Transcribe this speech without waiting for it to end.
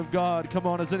of God. Come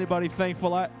on, is anybody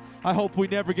thankful? I hope we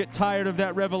never get tired of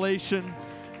that revelation.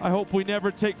 I hope we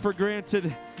never take for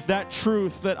granted that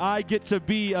truth that I get to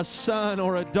be a son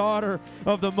or a daughter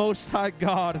of the Most High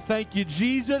God. Thank you,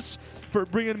 Jesus, for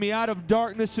bringing me out of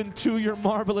darkness into your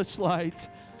marvelous light.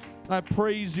 I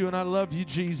praise you and I love you,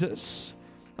 Jesus.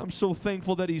 I'm so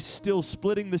thankful that he's still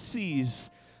splitting the seas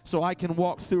so I can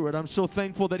walk through it. I'm so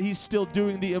thankful that he's still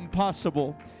doing the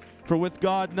impossible. For with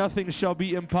God, nothing shall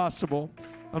be impossible.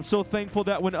 I'm so thankful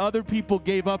that when other people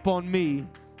gave up on me,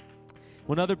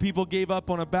 when other people gave up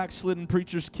on a backslidden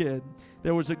preacher's kid,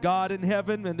 there was a God in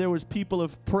heaven and there was people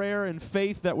of prayer and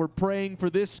faith that were praying for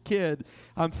this kid.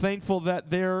 I'm thankful that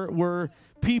there were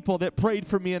people that prayed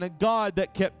for me and a God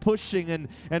that kept pushing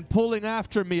and pulling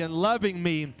after me and loving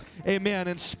me. Amen.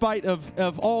 In spite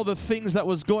of all the things that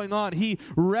was going on, he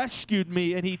rescued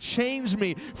me and he changed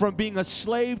me from being a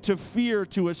slave to fear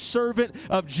to a servant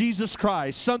of Jesus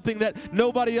Christ. Something that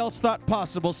nobody else thought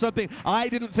possible. Something I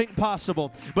didn't think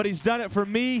possible. But he's done it for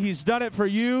me. He's done it for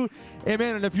you.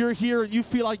 Amen. And if you're here and you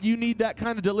feel like you need that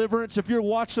kind of deliverance, if you're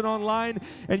watching online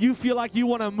and you feel like you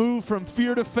want to move from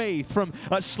fear to faith, from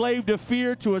a slave to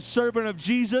fear to a servant of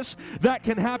Jesus, that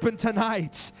can happen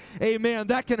tonight. Amen.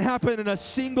 That can happen in a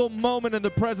single moment in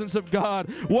the presence of God.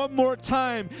 One more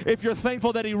time, if you're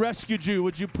thankful that he rescued you,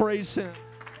 would you praise him?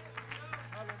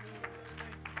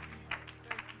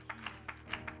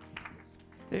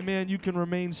 Amen. You can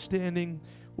remain standing.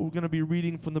 We're going to be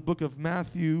reading from the book of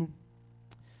Matthew,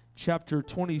 chapter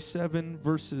 27,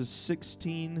 verses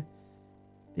 16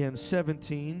 and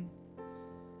 17,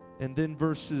 and then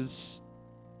verses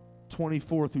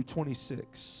 24 through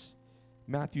 26.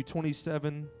 Matthew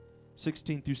 27,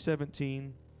 16 through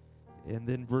 17, and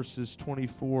then verses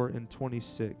 24 and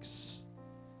 26.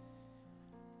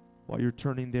 While you're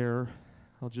turning there,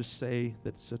 I'll just say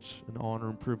that it's such an honor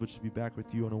and privilege to be back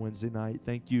with you on a Wednesday night.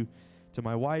 Thank you to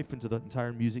my wife and to the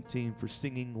entire music team for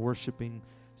singing, worshiping,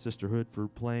 Sisterhood for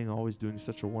playing, always doing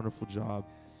such a wonderful job.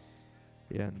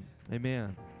 And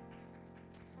amen.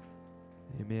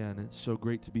 Amen. It's so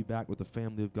great to be back with the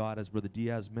family of God. As Brother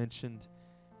Diaz mentioned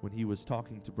when he was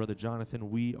talking to Brother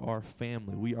Jonathan, we are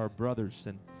family. We are brothers.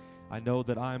 And I know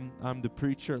that I'm the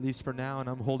preacher, at least for now, and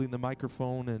I'm holding the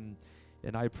microphone,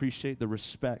 and I appreciate the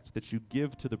respect that you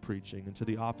give to the preaching and to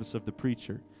the office of the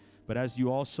preacher. But as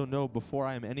you also know, before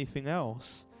I am anything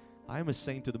else, I am a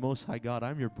saint to the Most High God.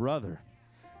 I'm your brother.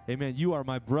 Amen. You are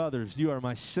my brothers. You are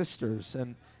my sisters.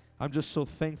 And I'm just so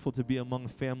thankful to be among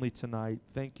family tonight.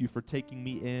 Thank you for taking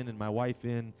me in and my wife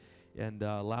in and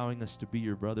allowing us to be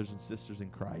your brothers and sisters in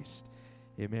Christ.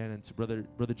 Amen. And to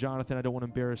Brother Jonathan, I don't want to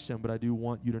embarrass him, but I do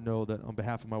want you to know that on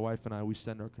behalf of my wife and I, we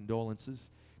send our condolences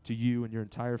to you and your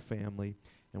entire family.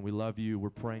 And we love you.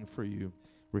 We're praying for you.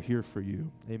 We're here for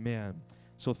you. Amen.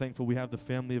 So thankful we have the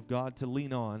family of God to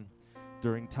lean on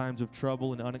during times of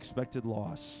trouble and unexpected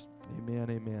loss. Amen,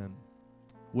 amen.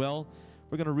 Well,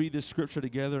 we're going to read this scripture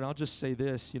together, and I'll just say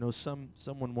this. You know,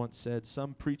 someone once said,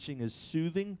 some preaching is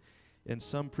soothing and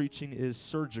some preaching is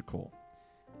surgical.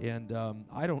 And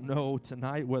I don't know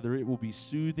tonight whether it will be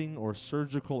soothing or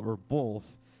surgical or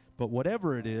both, but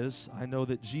whatever it is, I know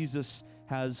that Jesus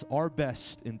has our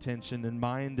best intention in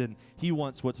mind, and he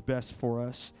wants what's best for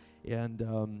us. And,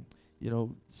 you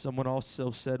know, someone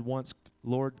also said once,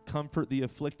 Lord, comfort the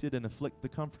afflicted and afflict the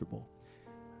comfortable.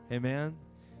 Amen.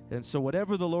 And so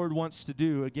whatever the Lord wants to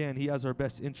do, again, he has our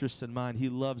best interests in mind. He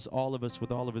loves all of us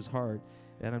with all of his heart.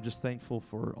 And I'm just thankful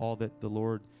for all that the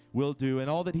Lord will do and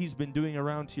all that he's been doing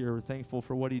around here. We're thankful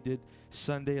for what he did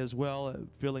Sunday as well,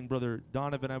 filling Brother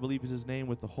Donovan, I believe is his name,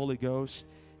 with the Holy Ghost.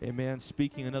 Amen.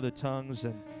 Speaking in other tongues,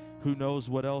 and who knows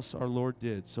what else our Lord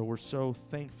did. So we're so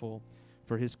thankful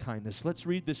for his kindness. Let's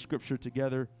read this scripture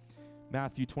together.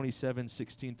 Matthew 27,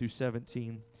 16 through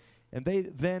 17. And they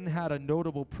then had a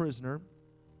notable prisoner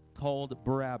called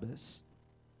Barabbas.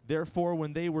 Therefore,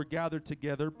 when they were gathered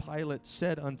together, Pilate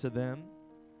said unto them,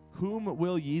 Whom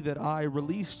will ye that I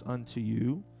release unto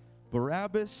you,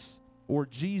 Barabbas or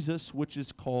Jesus, which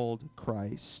is called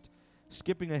Christ?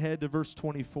 Skipping ahead to verse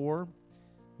 24,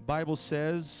 the Bible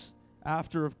says,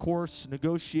 after, of course,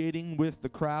 negotiating with the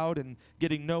crowd and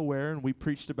getting nowhere, and we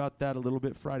preached about that a little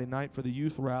bit Friday night for the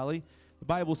youth rally, the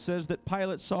Bible says that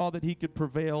Pilate saw that he could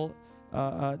prevail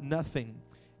nothing.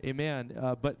 Amen.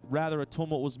 But rather a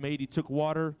tumult was made. He took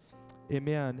water,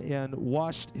 amen, and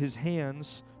washed his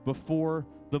hands before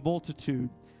the multitude,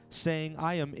 saying,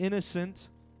 I am innocent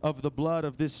of the blood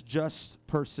of this just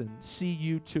person. See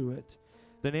you to it.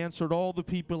 Then answered all the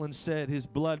people and said, His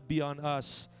blood be on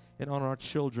us and on our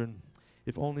children.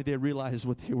 If only they realized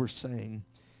what they were saying.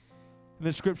 And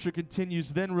the scripture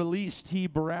continues, Then released he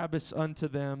Barabbas unto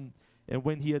them, And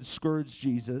when he had scourged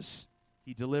Jesus,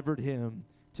 he delivered him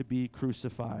to be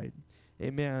crucified.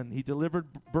 Amen. He delivered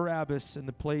Barabbas in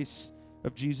the place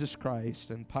of Jesus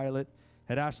Christ. And Pilate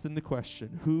had asked them the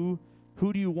question, Who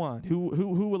do you want? Who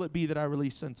will it be that I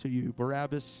release unto you?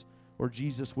 Barabbas or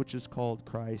Jesus, which is called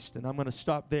Christ? And I'm going to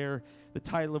stop there. The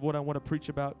title of what I want to preach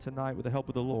about tonight with the help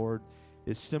of the Lord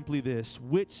is simply this: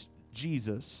 which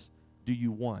Jesus do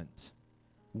you want?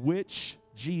 Which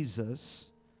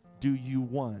Jesus do you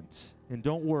want? And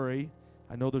don't worry,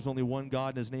 I know there's only one God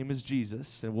and his name is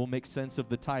Jesus, and we'll make sense of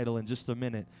the title in just a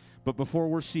minute. But before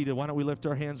we're seated, why don't we lift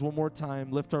our hands one more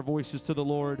time, lift our voices to the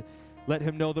Lord. Let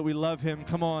him know that we love him.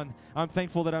 Come on. I'm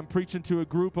thankful that I'm preaching to a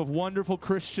group of wonderful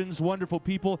Christians, wonderful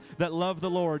people that love the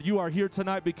Lord. You are here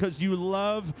tonight because you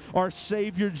love our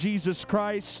Savior, Jesus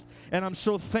Christ. And I'm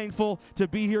so thankful to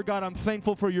be here, God. I'm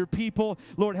thankful for your people.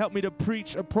 Lord, help me to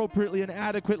preach appropriately and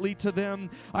adequately to them.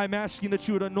 I'm asking that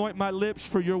you would anoint my lips,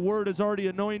 for your word is already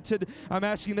anointed. I'm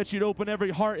asking that you'd open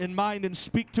every heart and mind and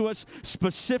speak to us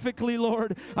specifically,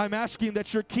 Lord. I'm asking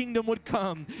that your kingdom would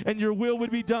come and your will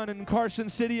would be done in Carson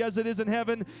City as it is in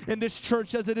heaven, in this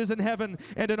church as it is in heaven,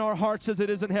 and in our hearts as it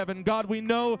is in heaven. God, we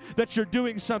know that you're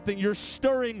doing something. You're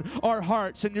stirring our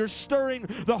hearts, and you're stirring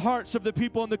the hearts of the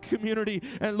people in the community.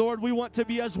 And Lord, we want to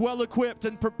be as well equipped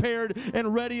and prepared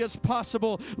and ready as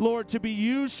possible, Lord, to be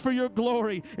used for your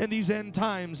glory in these end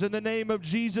times. In the name of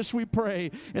Jesus we pray.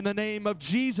 In the name of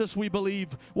Jesus we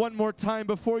believe. One more time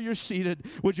before you're seated,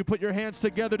 would you put your hands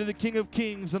together to the King of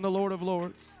Kings and the Lord of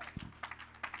Lords?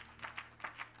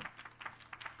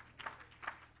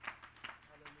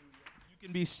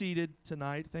 Can be seated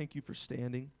tonight. Thank you for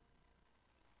standing.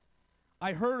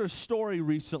 I heard a story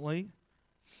recently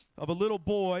of a little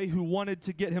boy who wanted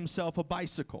to get himself a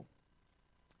bicycle.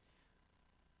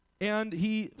 And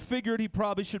he figured he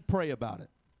probably should pray about it.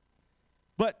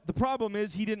 But the problem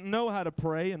is he didn't know how to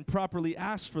pray and properly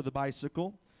ask for the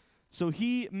bicycle. So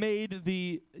he made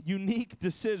the unique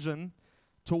decision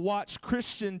to watch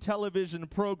Christian television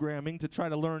programming to try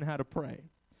to learn how to pray.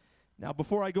 Now,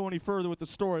 before I go any further with the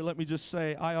story, let me just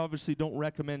say I obviously don't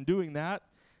recommend doing that.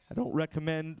 I don't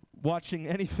recommend watching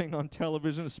anything on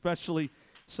television, especially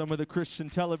some of the Christian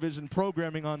television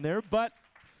programming on there. But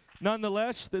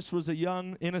nonetheless, this was a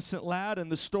young, innocent lad,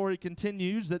 and the story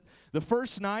continues that the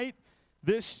first night,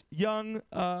 this young,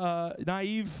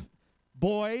 naive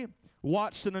boy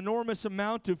watched an enormous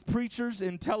amount of preachers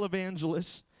and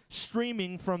televangelists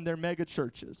streaming from their mega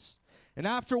churches. And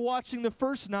after watching the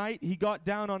first night, he got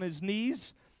down on his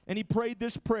knees and he prayed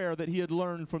this prayer that he had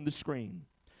learned from the screen.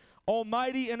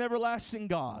 Almighty and everlasting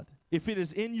God, if it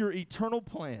is in your eternal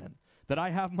plan that I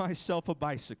have myself a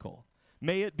bicycle,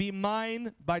 may it be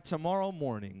mine by tomorrow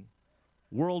morning,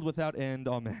 world without end.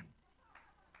 Amen.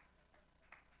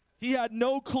 He had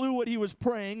no clue what he was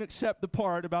praying except the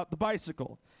part about the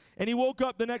bicycle. And he woke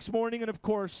up the next morning and, of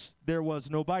course, there was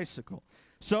no bicycle.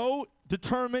 So,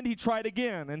 determined, he tried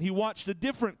again, and he watched a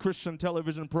different Christian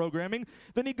television programming.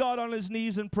 Then he got on his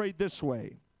knees and prayed this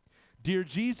way: Dear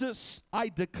Jesus, I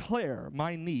declare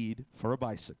my need for a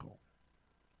bicycle.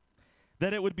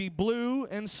 That it would be blue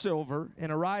and silver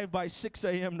and arrive by 6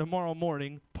 a.m. tomorrow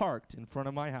morning, parked in front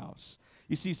of my house.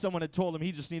 You see, someone had told him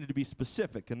he just needed to be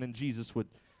specific, and then Jesus would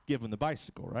give him the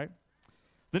bicycle, right?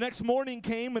 The next morning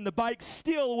came, and the bike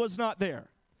still was not there.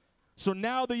 So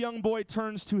now the young boy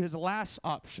turns to his last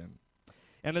option.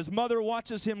 And his mother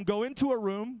watches him go into a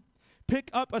room,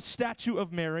 pick up a statue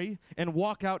of Mary, and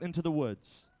walk out into the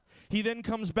woods. He then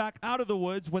comes back out of the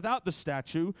woods without the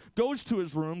statue, goes to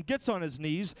his room, gets on his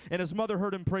knees, and his mother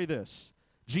heard him pray this: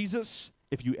 Jesus,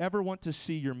 if you ever want to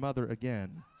see your mother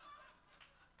again,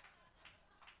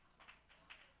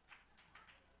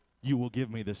 you will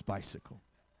give me this bicycle.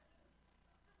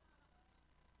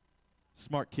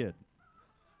 Smart kid.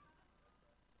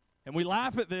 And we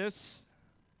laugh at this,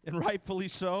 and rightfully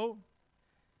so.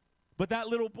 But that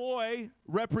little boy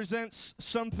represents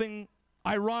something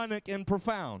ironic and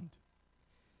profound.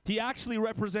 He actually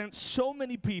represents so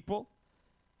many people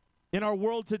in our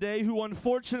world today who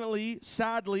unfortunately,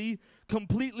 sadly,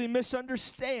 completely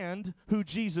misunderstand who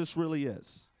Jesus really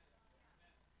is.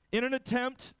 In an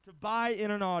attempt to buy in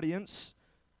an audience,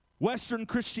 Western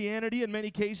Christianity in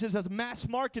many cases has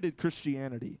mass-marketed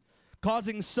Christianity,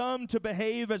 causing some to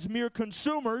behave as mere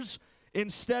consumers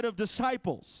instead of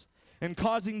disciples, and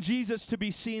causing Jesus to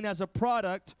be seen as a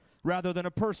product rather than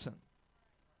a person.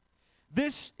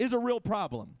 This is a real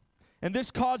problem, and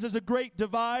this causes a great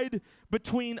divide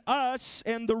between us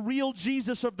and the real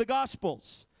Jesus of the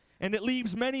Gospels, and it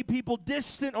leaves many people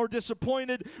distant or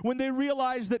disappointed when they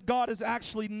realize that God is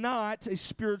actually not a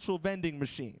spiritual vending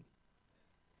machine.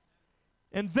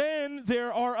 And then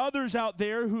there are others out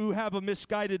there who have a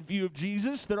misguided view of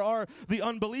Jesus. There are the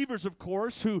unbelievers, of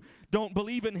course, who don't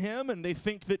believe in him, and they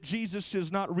think that Jesus is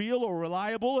not real or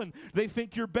reliable, and they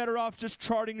think you're better off just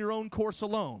charting your own course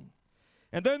alone.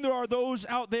 And then there are those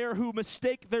out there who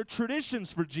mistake their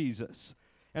traditions for Jesus,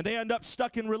 and they end up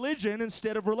stuck in religion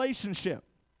instead of relationship.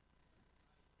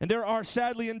 And there are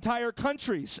sadly entire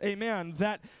countries, amen,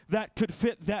 that could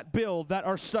fit that bill, that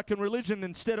are stuck in religion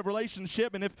instead of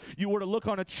relationship. And if you were to look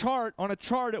on a chart,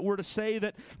 it were to say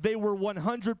that they were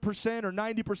 100% or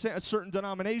 90% a certain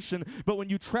denomination, but when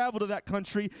you travel to that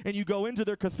country and you go into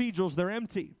their cathedrals, they're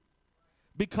empty.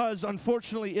 Because,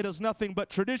 unfortunately, it is nothing but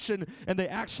tradition, and they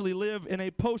actually live in a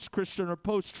post-Christian or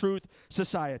post-truth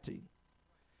society.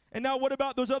 And now what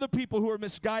about those other people who are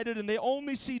misguided and they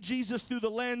only see Jesus through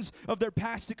the lens of their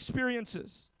past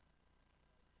experiences?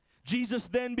 Jesus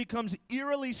then becomes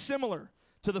eerily similar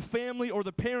to the family or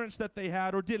the parents that they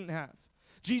had or didn't have.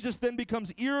 Jesus then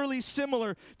becomes eerily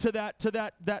similar to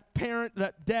that parent,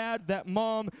 that dad, that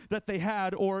mom that they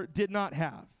had or did not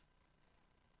have.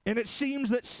 And it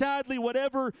seems that sadly,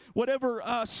 whatever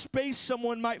space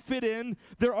someone might fit in,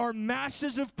 there are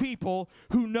masses of people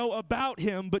who know about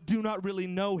him but do not really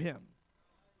know him.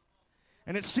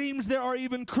 And it seems there are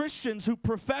even Christians who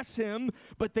profess him,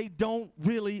 but they don't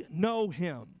really know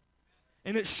him.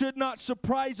 And it should not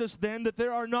surprise us then that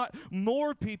there are not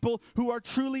more people who are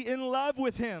truly in love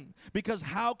with him, because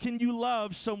how can you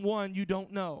love someone you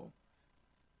don't know?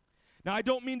 Now, I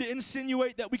don't mean to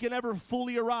insinuate that we can ever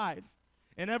fully arrive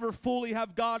and ever fully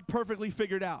have God perfectly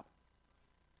figured out.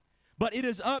 But it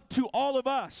is up to all of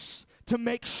us to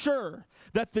make sure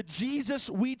that the Jesus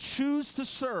we choose to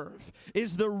serve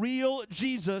is the real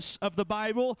Jesus of the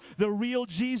Bible, the real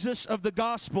Jesus of the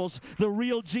Gospels, the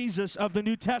real Jesus of the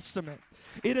New Testament.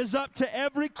 It is up to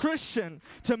every Christian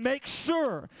to make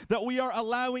sure that we are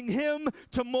allowing him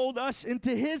to mold us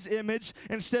into his image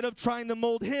instead of trying to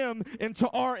mold him into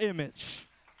our image.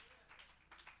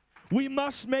 We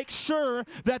must make sure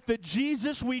that the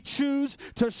Jesus we choose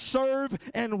to serve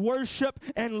and worship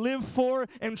and live for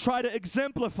and try to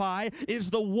exemplify is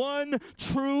the one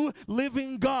true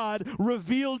living God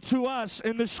revealed to us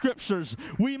in the Scriptures.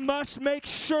 We must make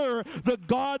sure the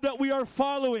God that we are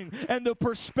following and the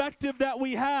perspective that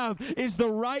we have is the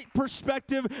right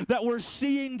perspective, that we're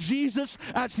seeing Jesus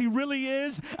as he really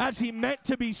is, as he meant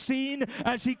to be seen,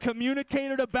 as he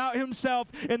communicated about himself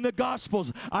in the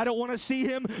Gospels. I don't want to see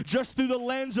him just through the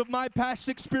lens of my past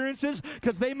experiences,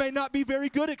 because they may not be very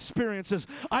good experiences.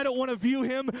 I don't want to view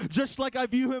him just like I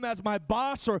view him as my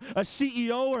boss or a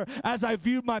CEO, or as I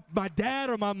viewed my dad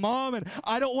or my mom. And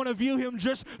I don't want to view him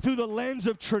just through the lens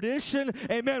of tradition,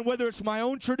 amen, whether it's my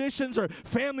own traditions or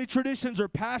family traditions or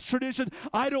past traditions.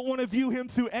 I don't want to view him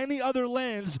through any other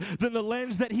lens than the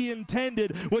lens that he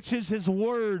intended, which is his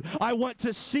word. I want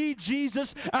to see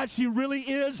Jesus as he really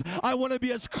is. I want to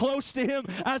be as close to him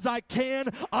as I can.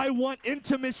 I want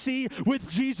intimacy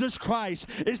with Jesus Christ.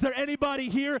 Is there anybody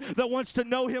here that wants to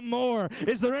know him more?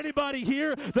 Is there anybody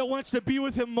here that wants to be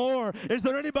with him more? Is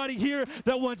there anybody here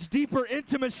that wants deeper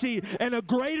intimacy and a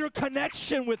greater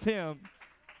connection with him?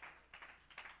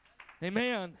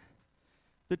 Amen.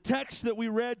 The text that we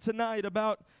read tonight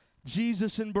about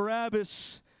Jesus and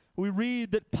Barabbas, we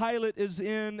read that Pilate is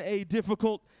in a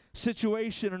difficult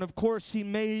situation, and of course he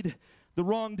made the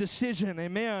wrong decision.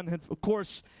 Amen. And of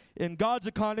course, in God's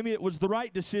economy, it was the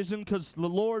right decision, because the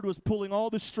Lord was pulling all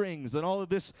the strings, and all of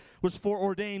this was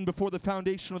foreordained before the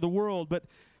foundation of the world. But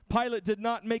Pilate did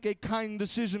not make a kind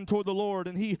decision toward the Lord,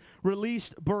 and he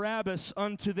released Barabbas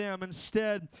unto them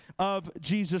instead of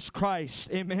Jesus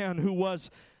Christ, amen, who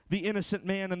was the innocent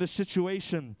man in the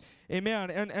situation. Amen.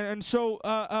 And so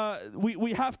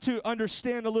we have to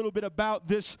understand a little bit about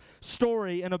this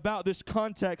story and about this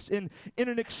context. In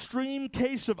an extreme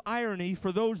case of irony,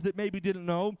 for those that maybe didn't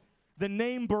know, the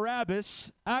name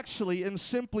Barabbas actually and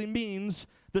simply means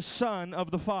the son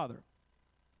of the Father.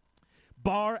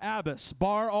 Bar-Abbas.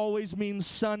 Bar always means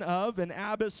son of, and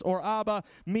Abbas or Abba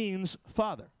means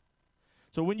father.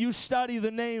 So when you study the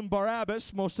name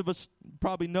Barabbas, most of us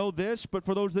probably know this, but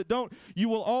for those that don't, you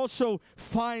will also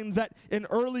find that in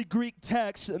early Greek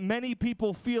texts, many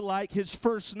people feel like his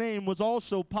first name was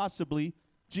also possibly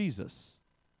Jesus.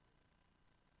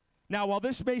 Now, while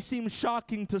this may seem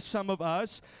shocking to some of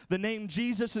us, the name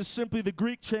Jesus is simply the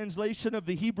Greek translation of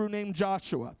the Hebrew name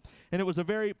Joshua. And it was a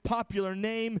very popular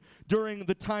name during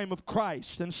the time of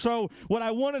Christ. And so what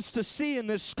I want us to see in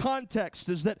this context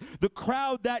is that the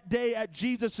crowd that day at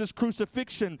Jesus'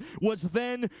 crucifixion was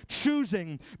then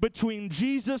choosing between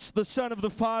Jesus, the Son of the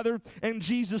Father, and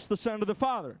Jesus, the Son of the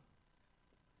Father.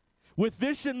 with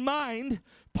this in mind,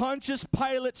 Pontius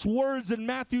Pilate's words in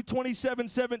Matthew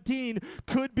 27:17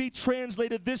 could be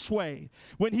translated this way.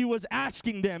 When he was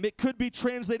asking them, it could be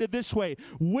translated this way: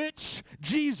 which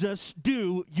Jesus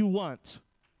do you want?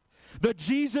 The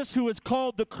Jesus who is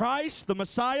called the Christ, the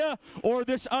Messiah, or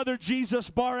this other Jesus,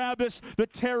 Barabbas, the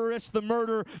terrorist, the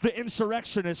murderer, the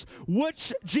insurrectionist?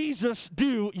 Which Jesus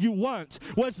do you want?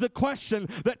 Was the question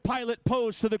that Pilate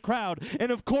posed to the crowd.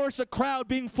 And of course, a crowd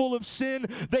being full of sin,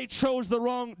 they chose the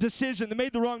wrong decision. They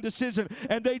made the wrong decision,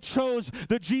 and they chose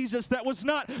the Jesus that was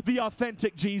not the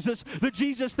authentic Jesus, the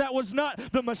Jesus that was not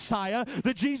the Messiah,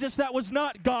 the Jesus that was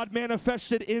not God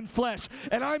manifested in flesh.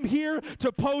 And I'm here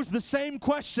to pose the same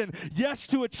question. Yes,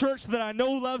 to a church that I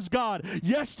know loves God.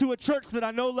 Yes, to a church that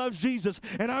I know loves Jesus.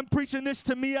 And I'm preaching this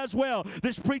to me as well.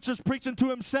 This preacher's preaching to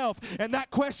himself. And that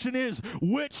question is,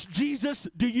 which Jesus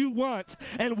do you want?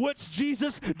 And which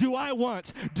Jesus do I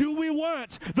want? Do we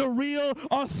want the real,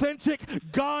 authentic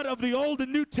God of the Old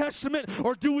and New Testament?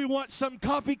 Or do we want some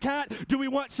copycat? Do we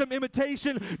want some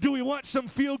imitation? Do we want some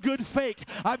feel-good fake?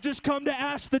 I've just come to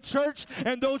ask the church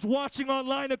and those watching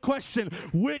online a question.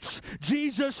 Which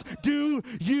Jesus do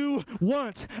you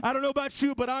want? I don't know about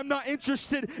you, but I'm not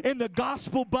interested in the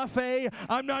gospel buffet.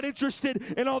 I'm not interested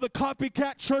in all the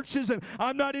copycat churches, and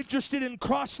I'm not interested in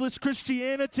crossless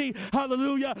Christianity.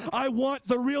 Hallelujah. I want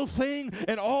the real thing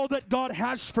and all that God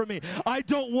has for me. I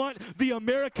don't want the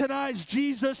Americanized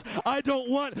Jesus. I don't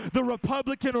want the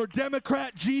Republican or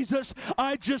Democrat Jesus.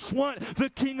 I just want the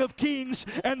King of Kings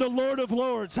and the Lord of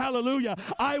Lords. Hallelujah.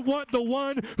 I want the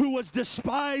one who was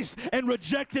despised and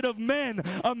rejected of men,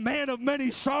 a man of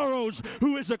many sorrows,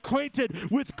 who is acquainted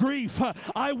with grief.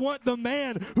 I want the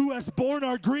man who has borne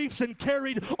our griefs and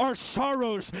carried our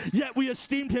sorrows, yet we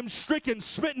esteemed him stricken,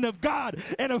 smitten of God,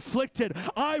 and afflicted.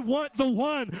 I want the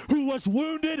one who was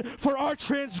wounded for our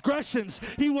transgressions.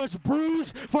 He was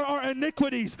bruised for our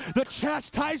iniquities. The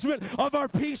chastisement of our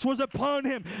peace was upon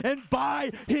him, and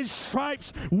by his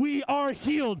stripes we are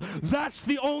healed. That's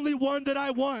the only one that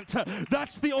I want.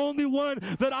 That's the only one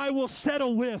that I will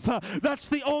settle with. That's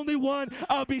the only one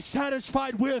I'll be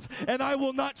satisfied with, and I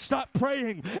will not stop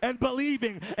praying and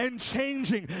believing and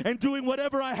changing and doing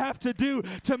whatever I have to do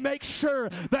to make sure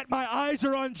that my eyes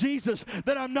are on Jesus,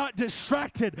 that I'm not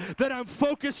distracted, that I'm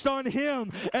focused on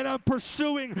him, and I'm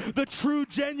pursuing the true,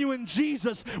 genuine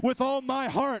Jesus with all my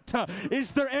heart.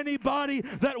 Is there anybody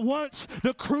that wants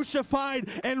the crucified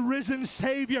and risen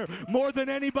Savior more than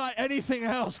anything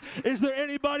else? Is there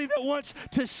anybody that wants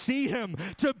to see him,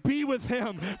 to be with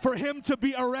him, for him to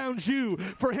be around you,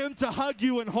 for him to hug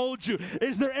you and hold you?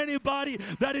 Is there anybody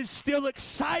that is still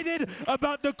excited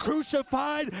about the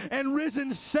crucified and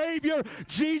risen Savior,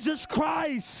 Jesus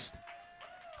Christ?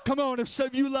 Come on, if some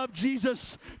of you love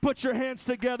Jesus, put your hands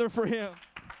together for him.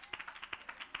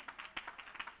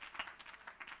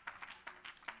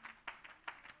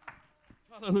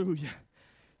 Hallelujah.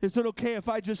 Is it okay if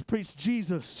I just preach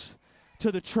Jesus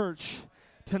to the church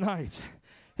tonight?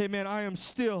 Hey man, I am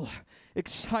still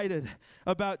excited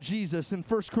about Jesus. In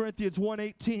 1 Corinthians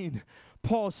 1:18,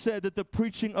 Paul said that the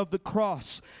preaching of the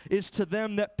cross is to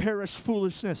them that perish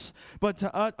foolishness, but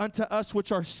unto us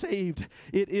which are saved,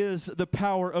 it is the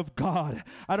power of God.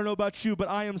 I don't know about you, but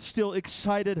I am still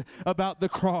excited about the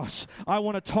cross. I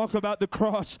want to talk about the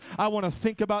cross. I want to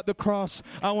think about the cross.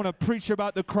 I want to preach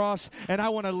about the cross, and I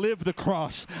want to live the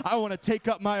cross. I want to take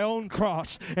up my own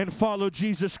cross and follow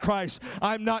Jesus Christ.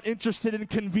 I'm not interested in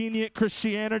convenient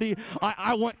Christianity.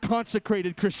 I want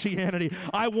consecrated Christianity.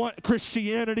 I want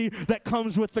Christianity that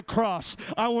comes with the cross.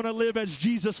 I want to live as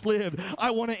Jesus lived.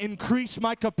 I want to increase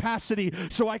my capacity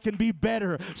so I can be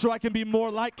better, so I can be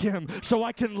more like him, so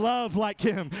I can love like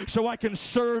him, so I can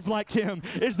serve like him.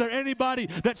 Is there anybody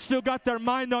that still got their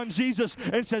mind on Jesus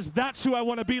and says, that's who I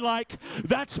want to be like?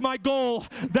 That's my goal.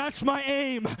 That's my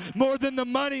aim. More than the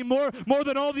money, more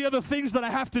than all the other things that I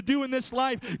have to do in this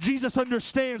life. Jesus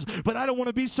understands, but I don't want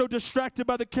to be so distracted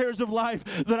by the cares of life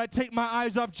that I take my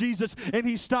eyes off Jesus and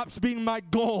he stops being my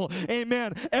goal.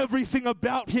 Amen. Everything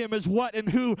about him is what and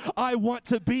who I want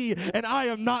to be, and I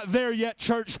am not there yet,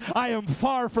 church. I am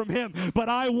far from him, but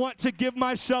I want to give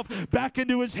myself back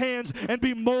into his hands and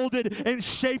be molded and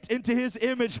shaped into his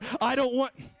image. I don't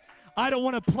want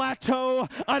to plateau.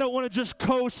 I don't want to just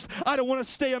coast. I don't want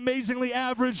to stay amazingly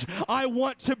average. I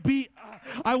want to be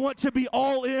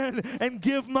all in and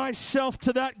give myself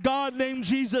to that God named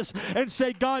Jesus and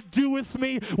say, God, do with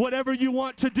me whatever you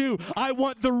want to do. I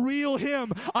want the real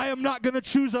him. I am not going to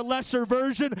choose a lesser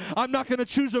version. I'm not going to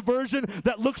choose a version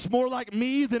that looks more like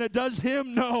me than it does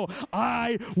him. No,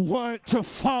 I want to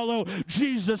follow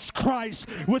Jesus Christ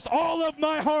with all of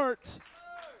my heart.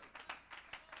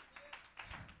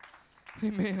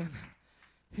 Amen.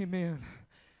 Amen.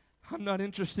 I'm not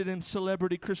interested in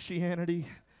celebrity Christianity.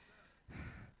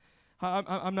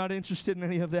 I'm not interested in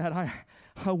any of that.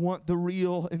 I want the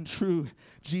real and true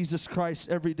Jesus Christ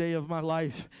every day of my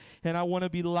life. And I want to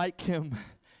be like him.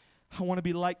 I want to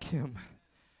be like him.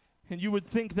 And you would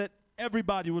think that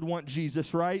everybody would want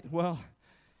Jesus, right? Well,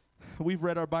 we've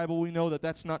read our Bible. We know that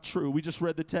that's not true. We just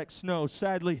read the text. No,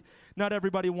 sadly, not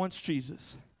everybody wants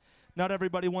Jesus. Not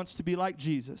everybody wants to be like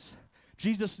Jesus.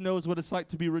 Jesus knows what it's like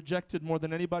to be rejected more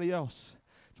than anybody else.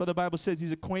 That's why the Bible says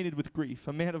he's acquainted with grief,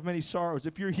 a man of many sorrows.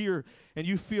 If you're here and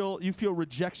you feel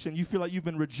rejection, you feel like you've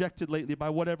been rejected lately by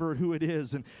whatever or who it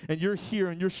is, and you're here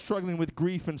and you're struggling with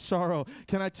grief and sorrow,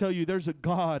 can I tell you there's a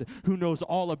God who knows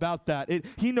all about that.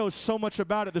 He knows so much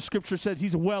about it. The scripture says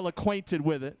he's well acquainted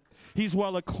with it. He's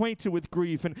well acquainted with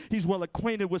grief, and he's well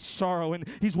acquainted with sorrow, and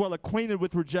he's well acquainted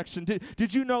with rejection.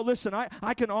 Did you know, listen,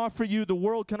 I can offer you, the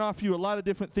world can offer you a lot of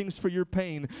different things for your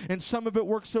pain, and some of it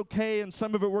works okay, and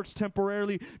some of it works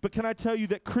temporarily, but can I tell you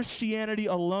that Christianity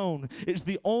alone is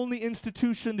the only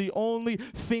institution, the only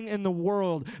thing in the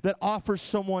world that offers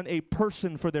someone a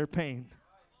person for their pain.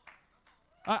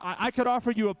 I could offer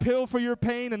you a pill for your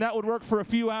pain, and that would work for a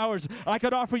few hours. I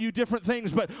could offer you different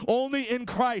things, but only in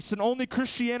Christ and only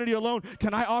Christianity alone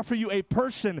can I offer you a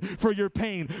person for your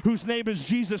pain, whose name is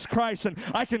Jesus Christ. And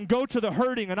I can go to the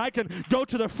hurting, and I can go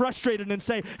to the frustrated and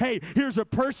say, hey, here's a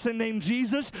person named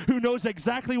Jesus who knows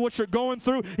exactly what you're going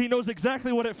through. He knows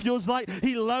exactly what it feels like.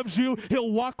 He loves you.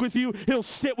 He'll walk with you. He'll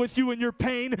sit with you in your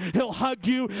pain. He'll hug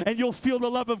you, and you'll feel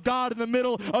the love of God in the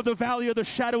middle of the valley of the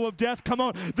shadow of death. Come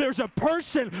on, there's a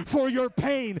person for your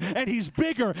pain, and he's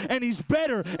bigger and he's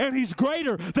better and he's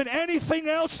greater than anything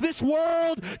else this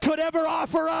world could ever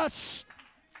offer us.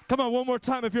 Come on, one more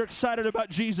time. If you're excited about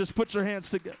Jesus, put your hands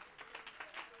together.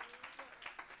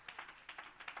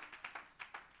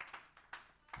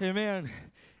 Amen.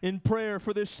 In prayer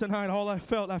for this tonight, all I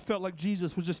felt like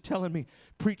Jesus was just telling me,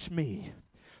 preach me.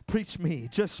 Preach me.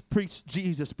 Just preach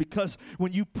Jesus, because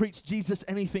when you preach Jesus,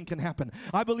 anything can happen.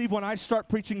 I believe when I start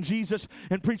preaching Jesus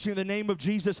and preaching the name of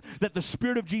Jesus, that the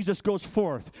Spirit of Jesus goes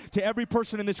forth to every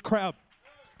person in this crowd,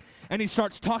 and he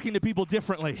starts talking to people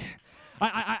differently.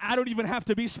 I don't even have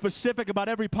to be specific about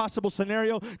every possible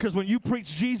scenario, because when you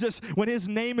preach Jesus, when his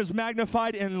name is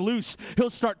magnified and loose,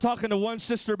 he'll start talking to one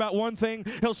sister about one thing,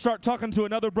 he'll start talking to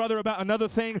another brother about another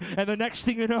thing, and the next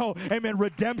thing you know, amen,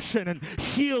 redemption and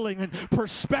healing and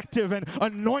perspective and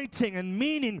anointing and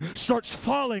meaning starts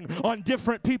falling on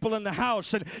different people in the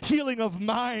house, and healing of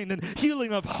mind and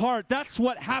healing of heart. That's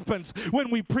what happens when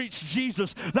we preach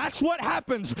Jesus. That's what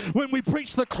happens when we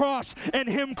preach the cross and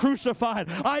him crucified.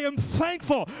 I am thankful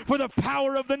for the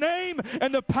power of the name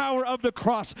and the power of the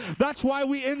cross. That's why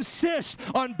we insist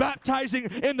on baptizing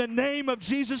in the name of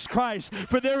Jesus Christ.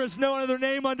 For there is no other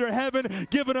name under heaven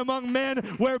given among men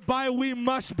whereby we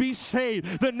must be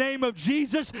saved. The name of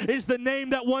Jesus is the name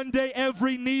that one day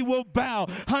every knee will bow.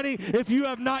 Honey, if you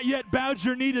have not yet bowed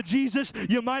your knee to Jesus,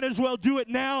 you might as well do it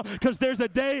now, because there's a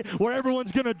day where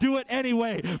everyone's going to do it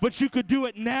anyway. But you could do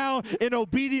it now in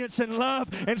obedience and love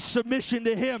and submission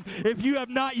to him. If you have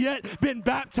not yet been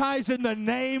baptized in the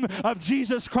name of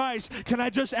Jesus Christ, can I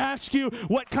just ask you,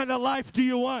 what kind of life do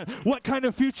you want? What kind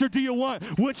of future do you want?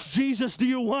 Which Jesus do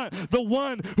you want? The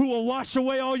one who will wash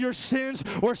away all your sins,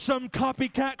 or some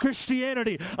copycat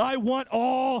Christianity? I want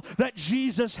all that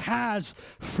Jesus has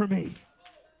for me.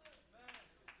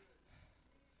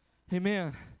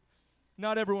 Amen.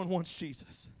 Not everyone wants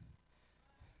Jesus.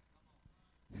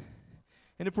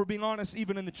 And if we're being honest,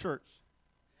 even in the church,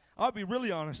 I'll be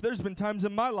really honest. There's been times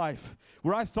in my life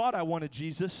where I thought I wanted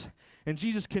Jesus, and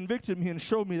Jesus convicted me and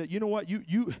showed me that, you know what,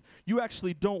 you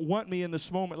actually don't want me in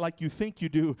this moment like you think you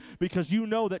do, because you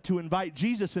know that to invite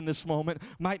Jesus in this moment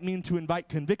might mean to invite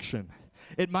conviction.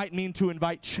 It might mean to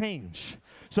invite change.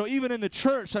 So even in the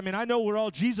church, I mean, I know we're all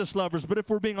Jesus lovers, but if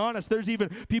we're being honest, there's even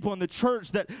people in the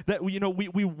church that you know,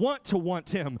 we want to want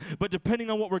him, but depending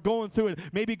on what we're going through, and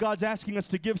maybe God's asking us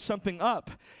to give something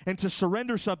up and to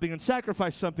surrender something and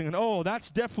sacrifice something, and oh, that's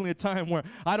definitely a time where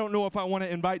I don't know if I want to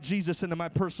invite Jesus into my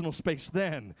personal space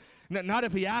then. Not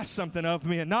if he asks something of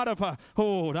me, and not if I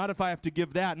have to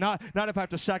give that, not if I have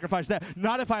to sacrifice that,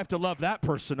 not if I have to love that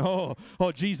person. Oh,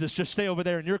 Jesus, just stay over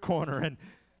there in your corner, and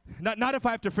not if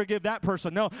I have to forgive that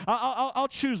person. No, I'll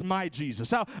choose my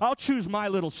Jesus. I'll choose my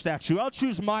little statue. I'll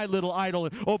choose my little idol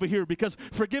over here, because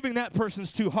forgiving that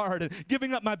person's too hard, and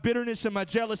giving up my bitterness and my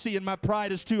jealousy and my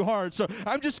pride is too hard. So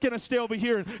I'm just going to stay over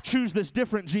here and choose this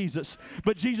different Jesus.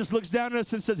 But Jesus looks down at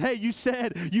us and says, hey, you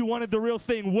said you wanted the real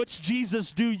thing. Which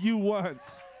Jesus do you want?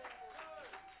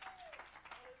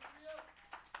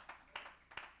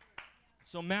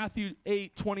 So Matthew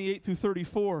 8:28 through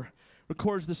 34.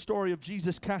 records the story of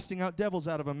Jesus casting out devils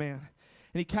out of a man.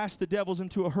 And he cast the devils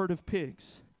into a herd of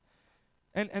pigs.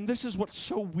 And this is what's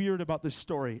so weird about this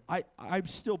story. I'm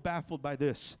still baffled by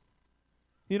this.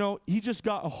 You know, he just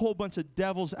got a whole bunch of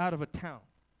devils out of a town.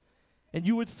 And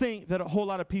you would think that a whole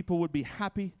lot of people would be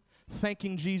happy,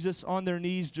 thanking Jesus on their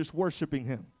knees, just worshiping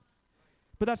him.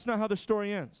 But that's not how the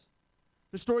story ends.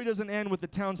 The story doesn't end with the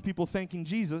townspeople thanking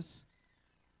Jesus.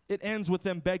 It ends with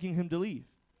them begging him to leave.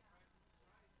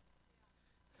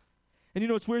 And you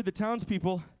know, it's weird, the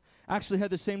townspeople actually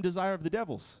had the same desire of the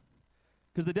devils,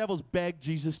 because the devils begged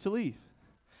Jesus to leave.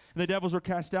 And the devils were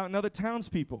cast out, and now the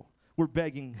townspeople were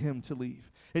begging him to leave.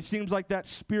 It seems like that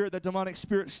spirit, that demonic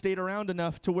spirit, stayed around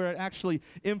enough to where it actually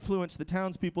influenced the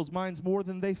townspeople's minds more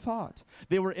than they thought.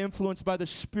 They were influenced by the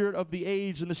spirit of the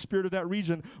age and the spirit of that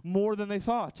region more than they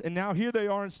thought. And now here they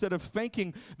are, instead of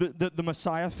thanking the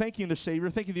Messiah, thanking the Savior,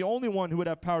 thanking the only one who would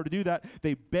have power to do that,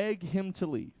 they beg him to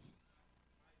leave.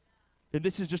 And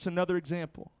this is just another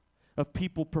example of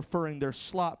people preferring their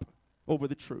slop over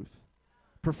the truth,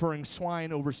 preferring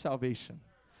swine over salvation,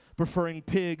 preferring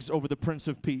pigs over the Prince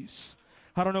of Peace.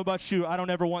 I don't know about you. I don't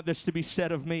ever want this to be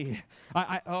said of me.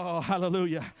 Oh,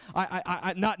 hallelujah.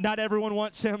 Not everyone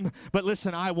wants him, but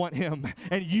listen, I want him,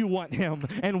 and you want him,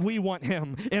 and we want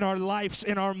him in our lives,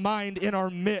 in our mind, in our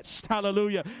midst.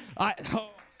 Hallelujah.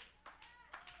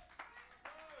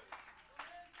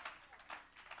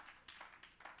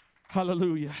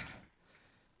 Hallelujah.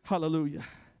 Hallelujah.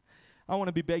 I want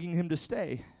to be begging him to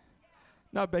stay,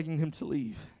 not begging him to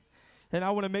leave. And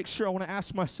I want to make sure, I want to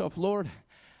ask myself, Lord,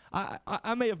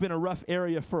 I may have been a rough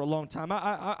area for a long time.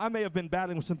 I may have been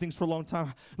battling with some things for a long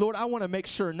time. Lord, I want to make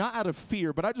sure, not out of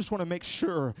fear, but I just want to make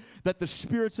sure that the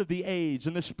spirits of the age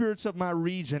and the spirits of my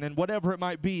region and whatever it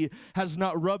might be has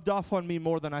not rubbed off on me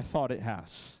more than I thought it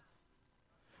has.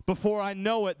 Before I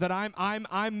know it, that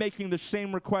I'm making the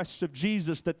same requests of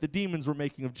Jesus that the demons were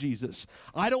making of Jesus.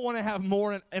 I don't want to have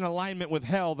more in alignment with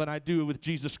hell than I do with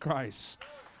Jesus Christ.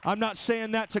 I'm not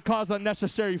saying that to cause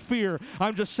unnecessary fear.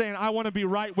 I'm just saying I want to be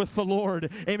right with the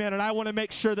Lord. Amen. And I want to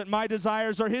make sure that my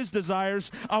desires are his desires.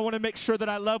 I want to make sure that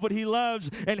I love what he loves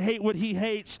and hate what he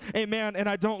hates. Amen. And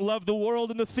I don't love the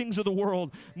world and the things of the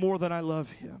world more than I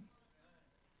love him.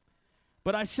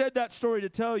 But I said that story to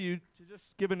tell you, to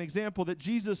just give an example, that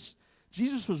Jesus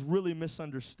was really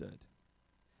misunderstood.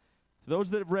 For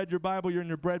those that have read your Bible, you're in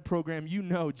your bread program, you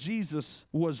know Jesus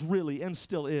was really and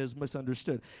still is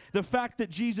misunderstood. The fact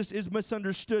that Jesus is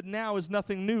misunderstood now is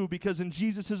nothing new, because in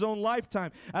Jesus' own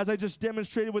lifetime, as I just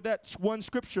demonstrated with that one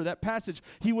scripture, that passage,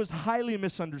 he was highly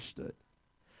misunderstood.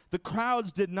 The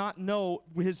crowds did not know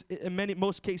in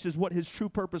most cases what his true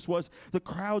purpose was. The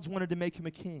crowds wanted to make him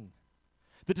a king.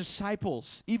 The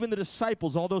disciples, even the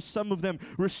disciples, although some of them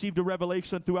received a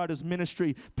revelation throughout his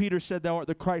ministry, Peter said, "Thou art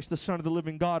the Christ, the Son of the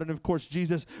living God." And of course,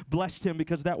 Jesus blessed him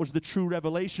because that was the true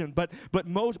revelation. But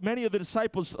many of the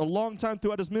disciples, a long time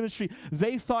throughout his ministry,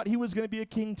 they thought he was going to be a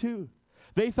king too.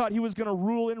 They thought he was going to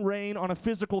rule and reign on a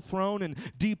physical throne and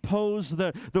depose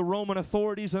the Roman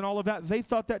authorities and all of that. They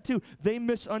thought that too. They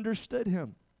misunderstood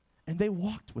him, and they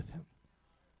walked with him.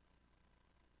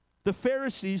 The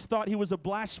Pharisees thought he was a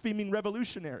blaspheming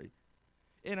revolutionary.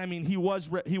 And I mean, he was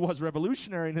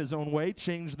revolutionary in his own way,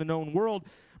 changed the known world,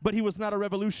 but he was not a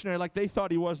revolutionary like they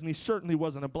thought he was, and he certainly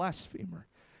wasn't a blasphemer.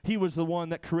 He was the one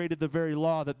that created the very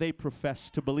law that they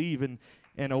professed to believe in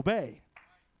and obey.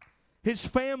 His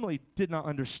family did not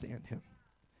understand him.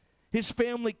 His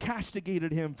family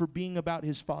castigated him for being about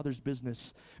his father's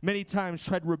business. Many times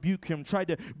tried to rebuke him, tried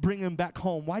to bring him back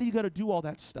home. Why do you got to do all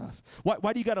that stuff?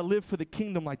 Why do you got to live for the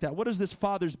kingdom like that? What is this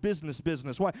father's business?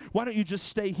 Why don't you just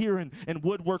stay here and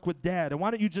woodwork with dad? And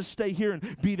why don't you just stay here and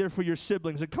be there for your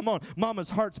siblings? And come on, mama's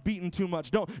heart's beating too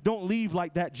much. Don't leave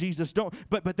like that, Jesus. Don't.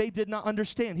 But they did not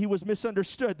understand. He was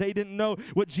misunderstood. They didn't know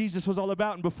what Jesus was all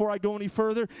about. And before I go any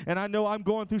further, and I know I'm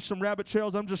going through some rabbit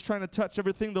trails, I'm just trying to touch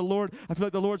everything I feel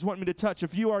like the Lord's wanting me to touch.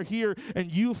 If you are here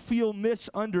and you feel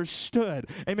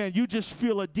misunderstood, amen, you just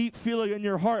feel a deep feeling in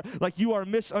your heart like you are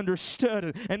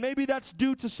misunderstood, and maybe that's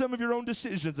due to some of your own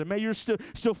decisions, and maybe you're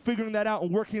still figuring that out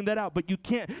and working that out, but you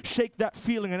can't shake that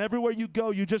feeling, and everywhere you go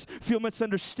you just feel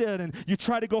misunderstood, and you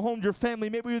try to go home to your family.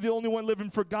 Maybe you're the only one living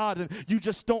for God, and you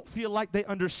just don't feel like they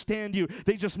understand you.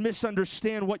 They just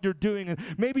misunderstand what you're doing. And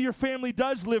maybe your family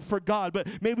does live for God, but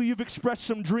maybe you've expressed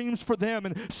some dreams for them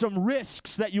and some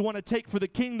risks that you want to take for the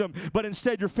kingdom, him. But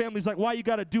instead, your family's like, why you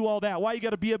got to do all that? Why you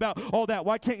got to be about all that?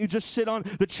 Why can't you just sit on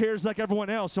the chairs like everyone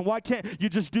else? And why can't you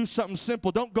just do something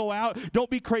simple? Don't go out. Don't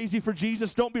be crazy for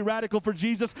Jesus. Don't be radical for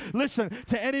Jesus. Listen,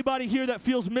 to anybody here that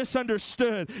feels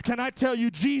misunderstood, can I tell you,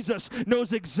 Jesus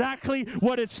knows exactly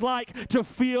what it's like to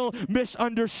feel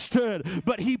misunderstood.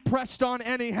 But he pressed on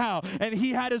anyhow, and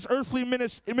he had his earthly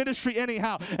ministry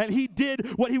anyhow, and he did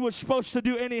what he was supposed to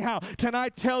do anyhow. Can I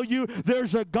tell you,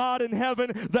 there's a God in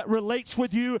heaven that relates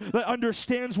with you, that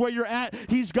understands where you're at.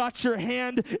 He's got your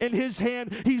hand in his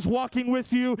hand. He's walking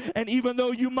with you, and even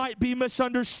though you might be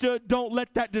misunderstood, don't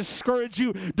let that discourage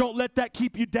you. Don't let that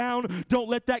keep you down. Don't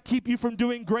let that keep you from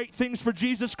doing great things for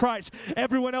Jesus Christ.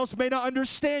 Everyone else may not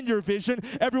understand your vision.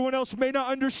 Everyone else may not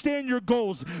understand your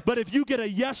goals. But if you get a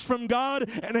yes from God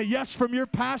and a yes from your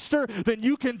pastor, then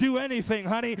you can do anything,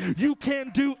 honey. You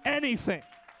can do anything.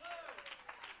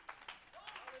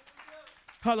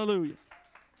 Hallelujah.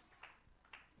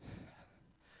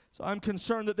 So I'm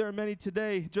concerned that there are many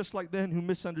today, just like then, who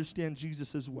misunderstand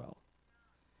Jesus as well.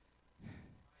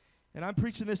 And I'm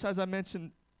preaching this, as I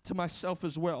mentioned, to myself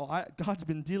as well. God's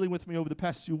been dealing with me over the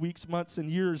past few weeks, months, and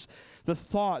years. The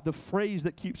thought, the phrase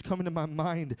that keeps coming to my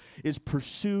mind is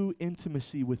pursue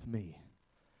intimacy with me.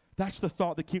 That's the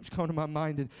thought that keeps coming to my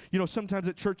mind. And, you know, sometimes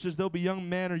at churches, there'll be young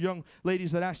men or young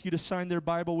ladies that ask you to sign their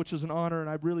Bible, which is an honor, and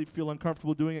I really feel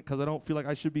uncomfortable doing it because I don't feel like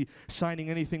I should be signing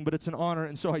anything, but it's an honor,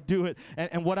 and so I do it.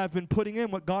 And what I've been putting in,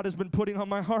 what God has been putting on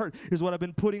my heart, is what I've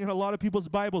been putting in a lot of people's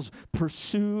Bibles.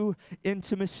 Pursue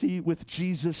intimacy with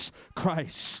Jesus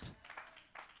Christ.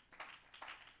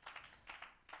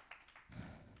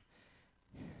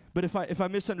 But if I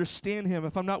misunderstand him,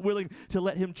 if I'm not willing to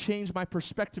let him change my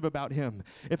perspective about him,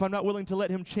 if I'm not willing to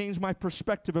let him change my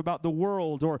perspective about the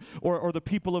world or the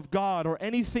people of God or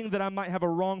anything that I might have a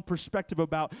wrong perspective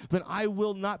about, then I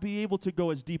will not be able to go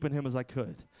as deep in him as I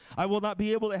could. I will not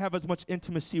be able to have as much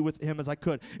intimacy with him as I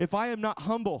could. If I am not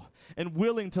humble and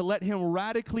willing to let him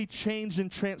radically change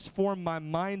and transform my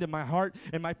mind and my heart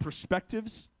and my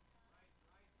perspectives,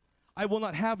 I will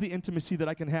not have the intimacy that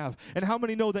I can have. And how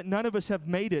many know that none of us have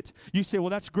made it? You say, well,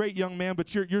 that's great, young man,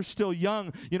 but you're still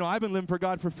young. You know, I've been living for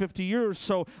God for 50 years,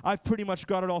 so I've pretty much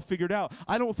got it all figured out.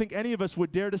 I don't think any of us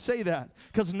would dare to say that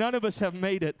because none of us have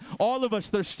made it. All of us,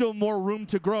 there's still more room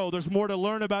to grow. There's more to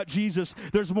learn about Jesus.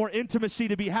 There's more intimacy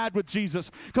to be had with Jesus.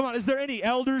 Come on, is there any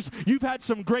elders? You've had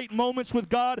some great moments with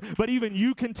God, but even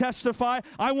you can testify,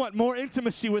 I want more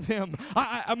intimacy with him.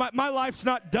 My life's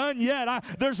not done yet.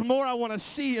 There's more I want to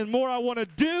see and more I want to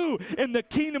do in the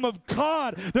kingdom of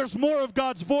God. There's more of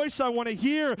God's voice I want to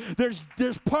hear. There's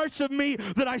parts of me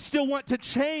that I still want to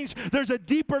change. There's a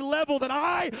deeper level that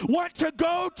I want to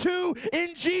go to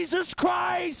in Jesus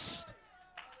Christ.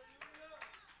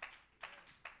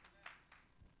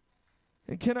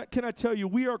 And can I tell you,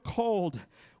 we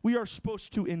are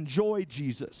supposed to enjoy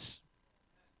Jesus.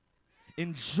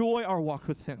 Enjoy our walk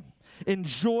with him.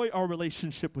 Enjoy our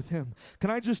relationship with him.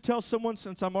 Can I just tell someone,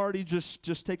 since I'm already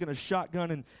just taking a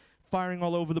shotgun and firing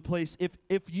all over the place,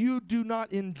 if you do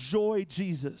not enjoy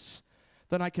Jesus,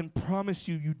 then I can promise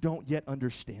you, you don't yet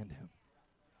understand him.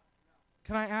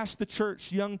 Can I ask the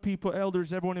church, young people,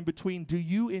 elders, everyone in between, do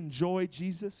you enjoy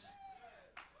Jesus?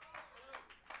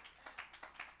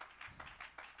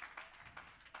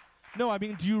 No, I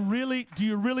mean, do you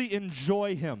really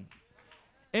enjoy him?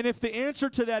 And if the answer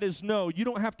to that is no, you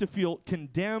don't have to feel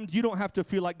condemned. You don't have to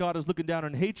feel like God is looking down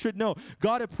on hatred. No,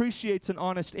 God appreciates an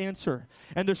honest answer.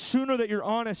 And the sooner that you're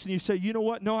honest and you say, you know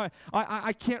what, no,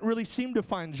 I can't really seem to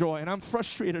find joy, and I'm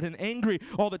frustrated and angry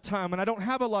all the time, and I don't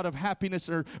have a lot of happiness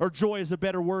or joy is a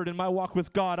better word in my walk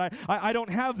with God. I don't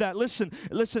have that. Listen,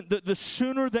 the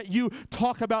sooner that you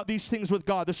talk about these things with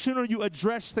God, the sooner you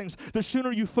address things, the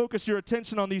sooner you focus your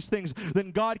attention on these things,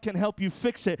 then God can help you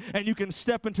fix it, and you can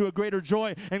step into a greater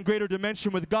joy and greater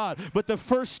dimension with God. But the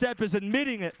first step is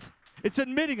admitting it. It's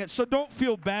admitting it. So don't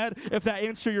feel bad if that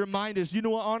answer in your mind is, you know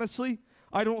what, honestly,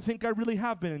 I don't think I really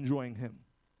have been enjoying him.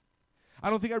 I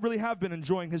don't think I really have been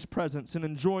enjoying his presence and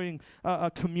enjoying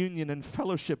a communion and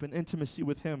fellowship and intimacy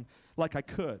with him like I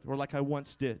could or like I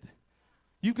once did.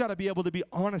 You've got to be able to be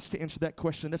honest to answer that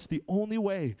question. That's the only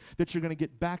way that you're going to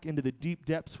get back into the deep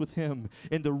depths with him,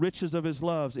 in the riches of his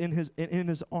loves, in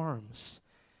his arms.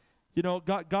 You know,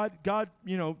 God,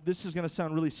 you know, this is going to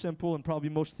sound really simple, and probably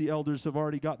most of the elders have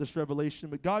already got this revelation,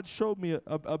 but God showed me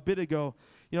a bit ago,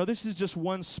 you know, this is just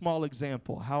one small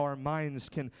example, how our minds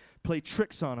can play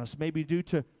tricks on us, maybe due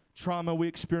to trauma we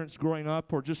experienced growing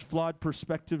up or just flawed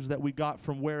perspectives that we got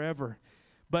from wherever.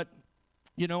 But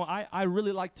You know, I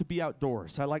really like to be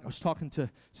outdoors. I was talking to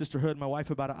Sister Hood, my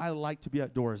wife, about it. I like to be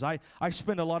outdoors. I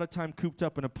spend a lot of time cooped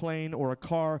up in a plane or a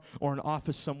car or an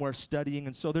office somewhere studying,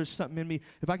 and so there's something in me.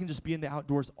 If I can just be in the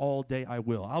outdoors all day, I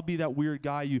will. I'll be that weird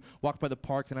guy. You walk by the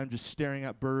park, and I'm just staring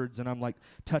at birds, and I'm like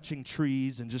touching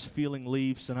trees and just feeling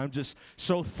leaves, and I'm just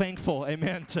so thankful,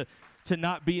 amen, to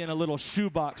not be in a little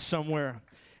shoebox somewhere.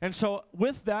 And so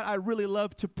with that, I really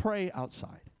love to pray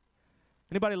outside.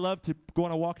 Anybody love to go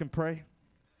on a walk and pray?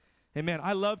 Amen.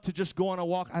 I love to just go on a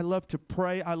walk. I love to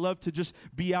pray. I love to just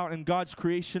be out in God's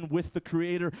creation with the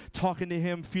Creator, talking to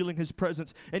Him, feeling His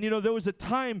presence. And, you know, there was a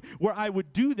time where I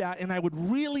would do that, and I would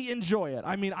really enjoy it.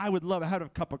 I mean, I would love it. I had a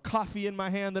cup of coffee in my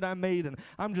hand that I made, and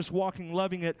I'm just walking,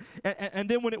 loving it. And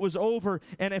then when it was over,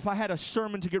 and if I had a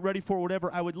sermon to get ready for, whatever,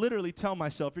 I would literally tell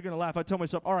myself, you're going to laugh, I'd tell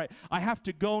myself, all right, I have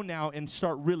to go now and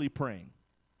start really praying.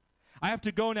 I have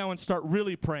to go now and start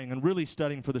really praying and really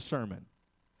studying for the sermon.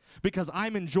 Because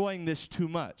I'm enjoying this too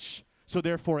much, so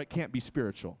therefore it can't be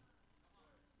spiritual.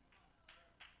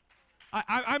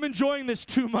 I'm enjoying this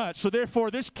too much, so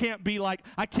therefore this can't be like,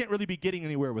 I can't really be getting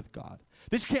anywhere with God.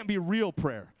 This can't be real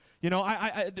prayer. You know,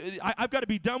 I've got to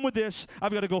be done with this.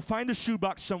 I've got to go find a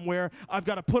shoebox somewhere. I've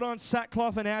got to put on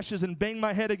sackcloth and ashes and bang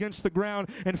my head against the ground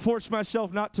and force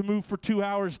myself not to move for 2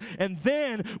 hours. And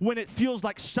then when it feels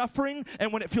like suffering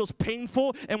and when it feels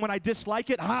painful and when I dislike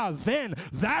it, then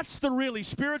that's the really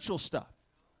spiritual stuff.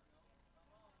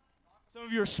 Some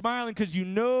of you are smiling because you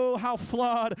know how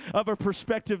flawed of a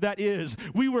perspective that is.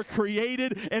 We were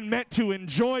created and meant to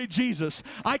enjoy Jesus.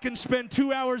 I can spend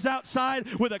 2 hours outside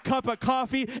with a cup of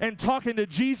coffee and talking to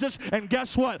Jesus, and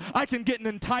guess what? I can get an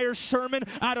entire sermon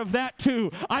out of that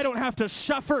too. I don't have to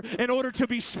suffer in order to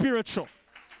be spiritual.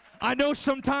 I know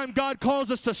sometimes God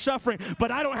calls us to suffering, but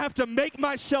I don't have to make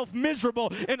myself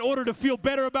miserable in order to feel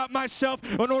better about myself,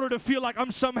 in order to feel like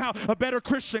I'm somehow a better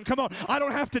Christian. Come on, I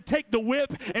don't have to take the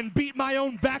whip and beat my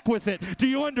own back with it. Do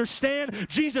you understand?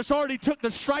 Jesus already took the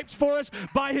stripes for us.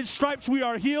 By His stripes we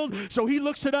are healed. So He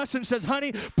looks at us and says,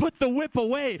 honey, put the whip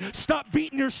away. Stop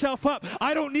beating yourself up.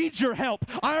 I don't need your help.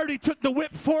 I already took the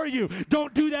whip for you.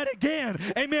 Don't do that again.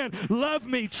 Amen. Love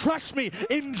me. Trust me.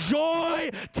 Enjoy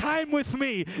time with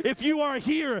me. If you are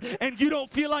here and you don't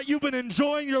feel like you've been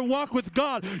enjoying your walk with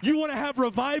God, you want to have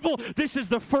revival, this is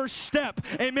the first step,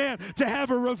 amen, to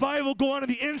have a revival go on in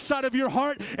the inside of your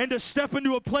heart and to step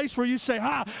into a place where you say,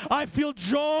 I feel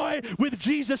joy with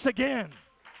Jesus again.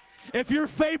 If your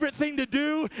favorite thing to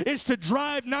do is to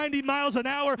drive 90 miles an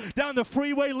hour down the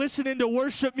freeway listening to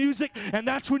worship music, and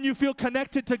that's when you feel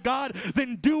connected to God,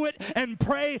 then do it and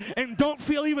pray and don't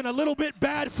feel even a little bit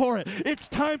bad for it. It's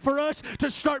time for us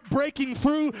to start breaking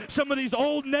through some of these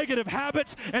old negative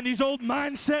habits and these old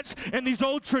mindsets and these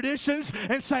old traditions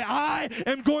and say, I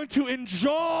am going to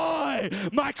enjoy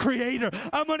my Creator.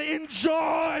 I'm going to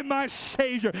enjoy my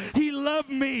Savior. He loved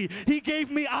me. He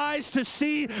gave me eyes to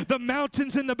see the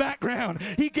mountains in the background.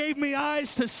 He gave me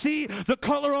eyes to see the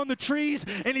color on the trees,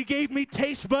 and He gave me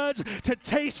taste buds to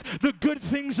taste the good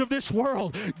things of this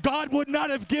world. God would not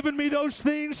have given me those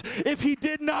things if He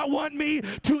did not want me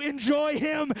to enjoy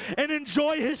Him and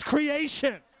enjoy His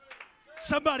creation.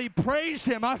 Somebody praise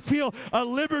Him. I feel a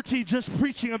liberty just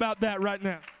preaching about that right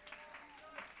now.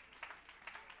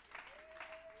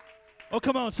 Oh,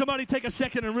 come on. Somebody take a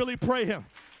second and really pray Him.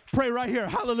 Pray right here.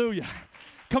 Hallelujah.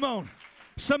 Come on.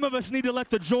 Some of us need to let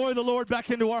the joy of the Lord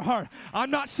back into our heart. I'm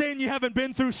not saying you haven't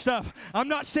been through stuff. I'm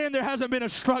not saying there hasn't been a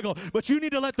struggle, but you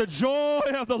need to let the joy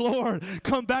of the Lord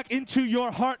come back into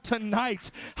your heart tonight.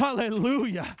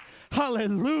 Hallelujah.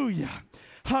 Hallelujah.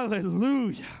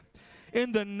 Hallelujah.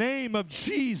 In the name of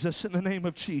Jesus, in the name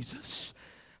of Jesus.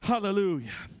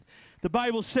 Hallelujah. The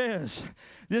Bible says,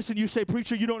 listen, you say,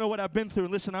 preacher, you don't know what I've been through.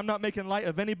 Listen, I'm not making light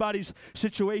of anybody's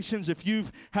situations. If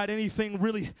you've had anything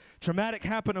really traumatic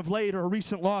happen of late or a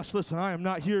recent loss, listen, I am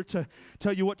not here to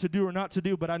tell you what to do or not to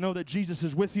do, but I know that Jesus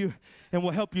is with you and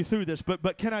will help you through this.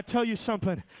 But can I tell you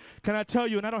something? Can I tell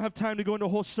you, and I don't have time to go into a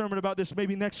whole sermon about this,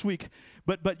 maybe next week,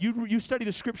 but you study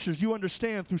the Scriptures, you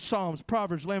understand through Psalms,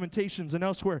 Proverbs, Lamentations, and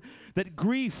elsewhere that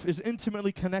grief is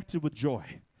intimately connected with joy.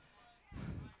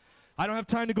 I don't have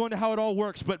time to go into how it all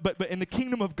works, but in the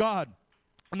kingdom of God,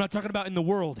 I'm not talking about in the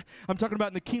world. I'm talking about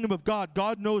in the kingdom of God.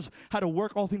 God knows how to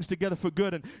work all things together for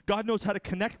good, and God knows how to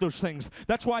connect those things.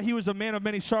 That's why He was a man of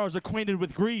many sorrows, acquainted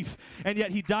with grief, and yet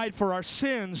He died for our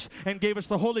sins and gave us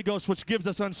the Holy Ghost, which gives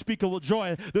us unspeakable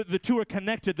joy. The two are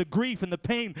connected. The grief and the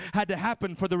pain had to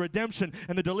happen for the redemption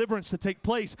and the deliverance to take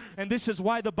place. And this is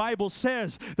why the Bible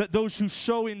says that those who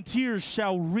sow in tears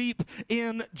shall reap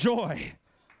in joy.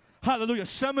 Hallelujah.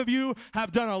 Some of you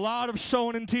have done a lot of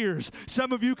sowing in tears.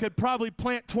 Some of you could probably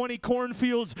plant 20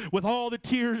 cornfields with all the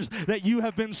tears that you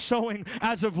have been sowing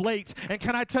as of late. And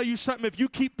can I tell you something? If you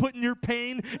keep putting your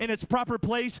pain in its proper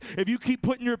place, if you keep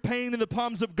putting your pain in the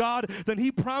palms of God, then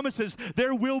He promises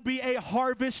there will be a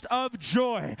harvest of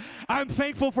joy. I'm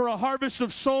thankful for a harvest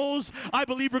of souls. I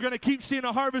believe we're going to keep seeing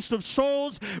a harvest of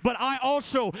souls, but I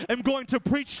also am going to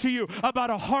preach to you about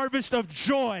a harvest of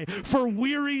joy for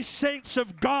weary saints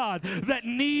of God that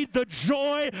need the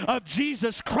joy of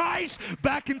Jesus Christ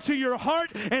back into your heart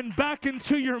and back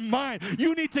into your mind.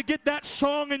 You need to get that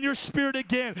song in your spirit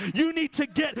again. You need to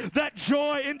get that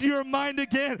joy into your mind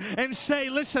again and say,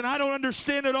 listen, I don't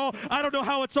understand it all. I don't know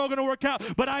how it's all going to work out,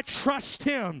 but I trust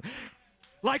Him.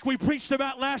 Like we preached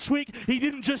about last week, He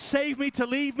didn't just save me to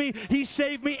leave me. He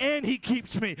saved me and He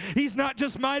keeps me. He's not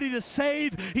just mighty to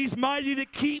save, He's mighty to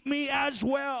keep me as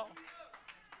well.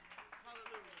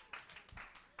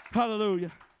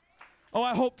 Hallelujah. Oh,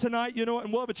 I hope tonight, and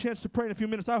we'll have a chance to pray in a few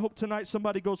minutes. I hope tonight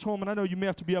somebody goes home, and I know you may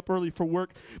have to be up early for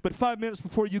work, but 5 minutes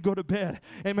before you go to bed,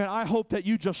 amen, I hope that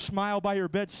you just smile by your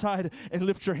bedside and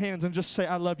lift your hands and just say,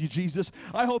 I love you, Jesus.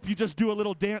 I hope you just do a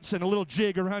little dance and a little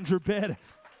jig around your bed.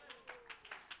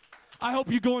 I hope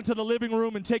you go into the living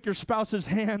room and take your spouse's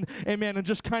hand, amen, and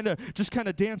just kind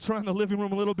of dance around the living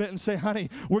room a little bit and say, honey,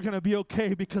 we're going to be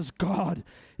okay because God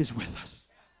is with us.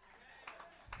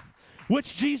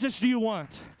 Which Jesus do you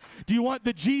want? Do you want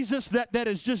the Jesus that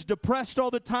is just depressed all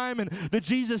the time, and the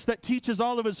Jesus that teaches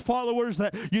all of His followers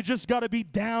that you just got to be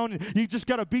down and you just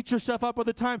got to beat yourself up all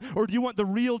the time? Or do you want the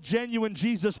real, genuine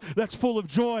Jesus that's full of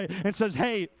joy and says,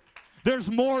 hey,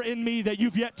 there's more in me that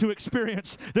you've yet to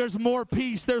experience. There's more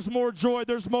peace, there's more joy,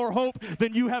 there's more hope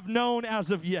than you have known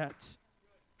as of yet.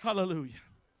 Hallelujah.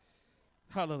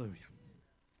 Hallelujah.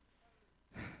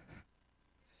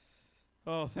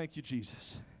 Oh, thank you,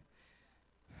 Jesus.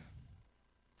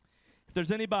 If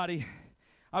there's anybody,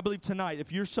 I believe tonight,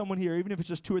 if you're someone here, even if it's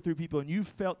just 2 or 3 people, and you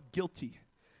felt guilty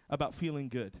about feeling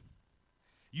good,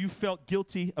 you felt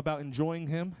guilty about enjoying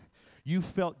Him, you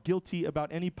felt guilty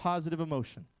about any positive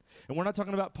emotion. And we're not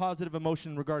talking about positive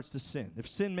emotion in regards to sin. If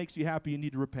sin makes you happy, you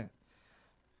need to repent.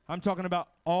 I'm talking about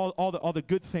all the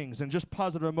good things and just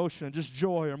positive emotion and just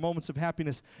joy or moments of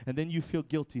happiness, and then you feel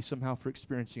guilty somehow for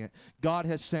experiencing it. God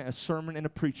has sent a sermon and a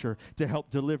preacher to help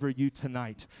deliver you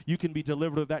tonight. You can be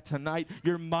delivered of that tonight.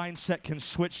 Your mindset can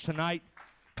switch tonight.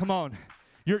 Come on.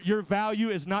 Your value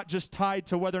is not just tied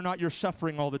to whether or not you're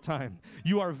suffering all the time.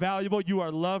 You are valuable. You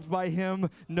are loved by Him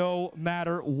no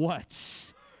matter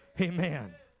what.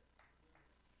 Amen.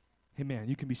 Amen.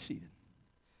 You can be seated.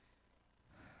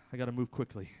 I got to move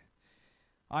quickly.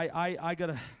 I'm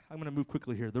going to move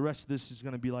quickly here. The rest of this is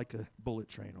going to be like a bullet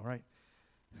train, all right?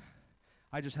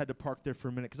 I just had to park there for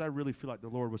a minute because I really feel like the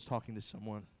Lord was talking to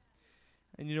someone.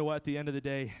 And you know what? At the end of the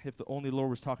day, if the only Lord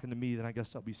was talking to me, then I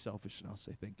guess I'll be selfish and I'll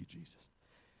say, thank you, Jesus.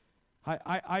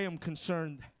 I am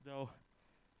concerned, though,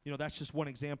 that's just one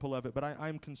example of it, but I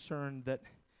am concerned that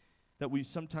we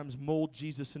sometimes mold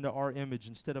Jesus into our image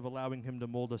instead of allowing Him to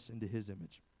mold us into His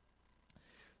image.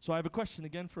 So I have a question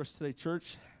again for us today,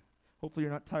 church. Hopefully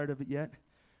you're not tired of it yet.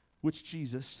 Which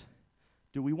Jesus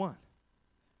do we want?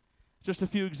 Just a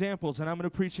few examples, and I'm going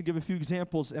to preach and give a few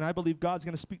examples, and I believe God's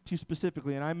going to speak to you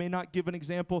specifically, and I may not give an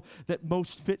example that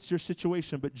most fits your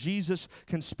situation, but Jesus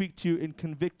can speak to you and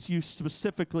convict you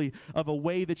specifically of a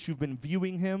way that you've been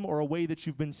viewing Him or a way that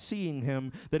you've been seeing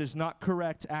Him that is not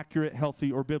correct, accurate,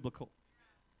 healthy, or biblical.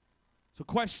 So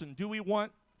question, do we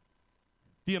want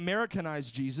the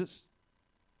Americanized Jesus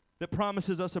that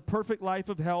promises us a perfect life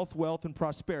of health, wealth, and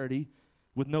prosperity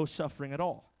with no suffering at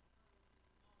all?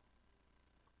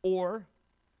 Or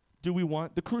do we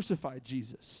want the crucified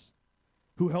Jesus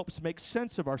who helps make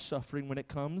sense of our suffering when it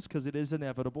comes because it is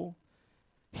inevitable?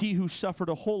 He who suffered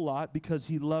a whole lot because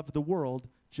He loved the world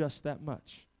just that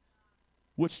much.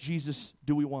 Which Jesus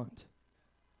do we want?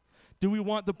 Do we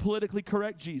want the politically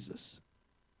correct Jesus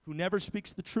who never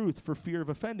speaks the truth for fear of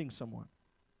offending someone?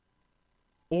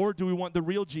 Or do we want the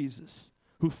real Jesus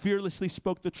who fearlessly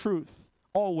spoke the truth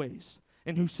always,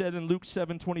 and who said in Luke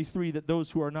 7:23 that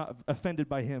those who are not offended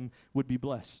by Him would be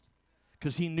blessed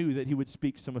because He knew that He would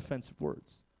speak some offensive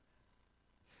words?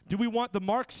 Do we want the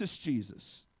Marxist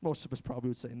Jesus? Most of us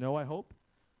probably would say no, I hope.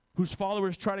 Whose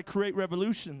followers try to create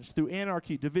revolutions through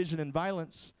anarchy, division, and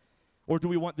violence? Or do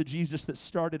we want the Jesus that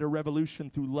started a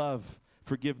revolution through love,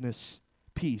 forgiveness,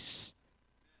 peace,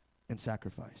 and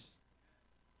sacrifice?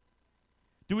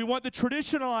 Do we want the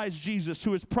traditionalized Jesus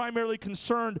who is primarily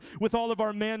concerned with all of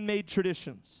our man-made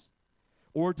traditions?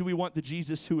 Or do we want the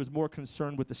Jesus who is more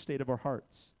concerned with the state of our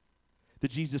hearts? The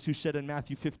Jesus who said in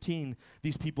Matthew 15,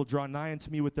 these people draw nigh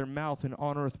unto me with their mouth and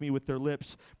honoreth me with their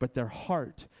lips, but their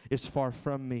heart is far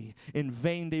from me. In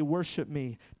vain they worship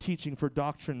me, teaching for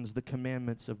doctrines the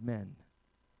commandments of men.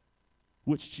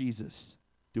 Which Jesus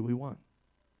do we want?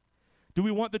 Do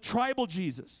we want the tribal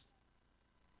Jesus,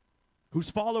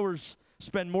 whose followers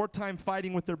spend more time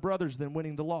fighting with their brothers than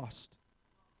winning the lost?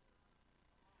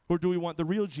 Or do we want the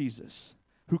real Jesus,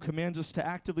 who commands us to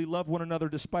actively love one another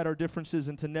despite our differences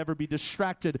and to never be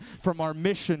distracted from our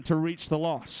mission to reach the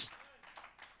lost?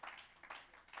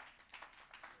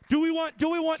 Do we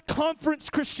want conference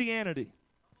Christianity,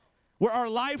 where our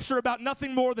lives are about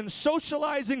nothing more than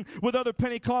socializing with other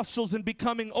Pentecostals and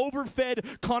becoming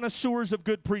overfed connoisseurs of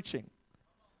good preaching?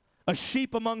 A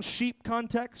sheep among sheep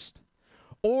context?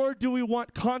 Or do we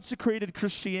want consecrated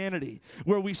Christianity,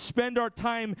 where we spend our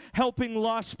time helping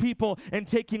lost people and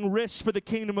taking risks for the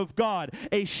kingdom of God?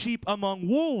 A sheep among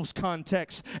wolves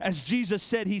context, as Jesus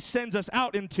said he sends us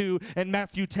out into in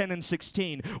Matthew 10 and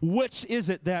 16. Which is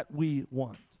it that we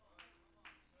want?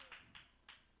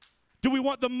 Do we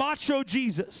want the macho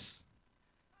Jesus?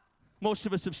 Most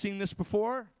of us have seen this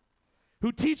before,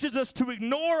 who teaches us to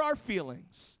ignore our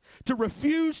feelings, to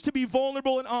refuse to be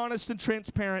vulnerable and honest and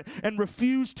transparent, and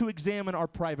refuse to examine our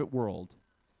private world.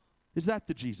 Is that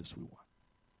the Jesus we want?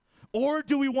 Or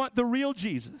do we want the real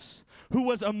Jesus, who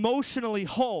was emotionally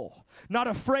whole, not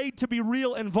afraid to be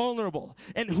real and vulnerable,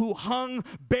 and who hung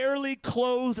barely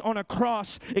clothed on a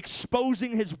cross,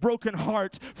 exposing his broken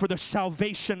heart for the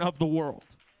salvation of the world?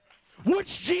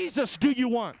 Which Jesus do you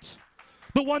want?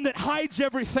 The one that hides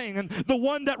everything, and the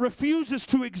one that refuses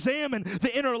to examine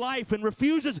the inner life and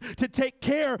refuses to take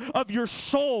care of your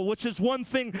soul, which is one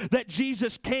thing that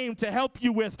Jesus came to help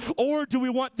you with? Or do we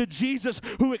want the Jesus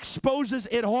who exposes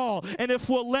it all, and if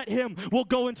we'll let him, we'll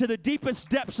go into the deepest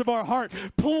depths of our heart,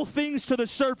 pull things to the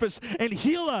surface, and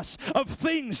heal us of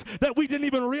things that we didn't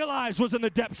even realize was in the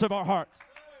depths of our heart?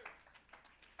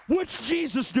 Which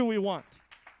Jesus do we want?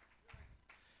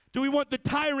 Do we want the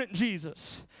tyrant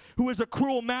Jesus, who is a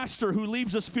cruel master who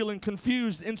leaves us feeling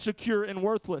confused, insecure, and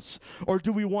worthless? Or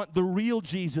do we want the real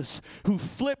Jesus, who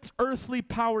flipped earthly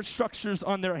power structures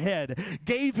on their head,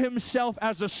 gave himself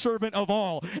as a servant of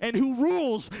all, and who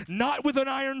rules not with an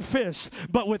iron fist,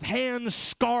 but with hands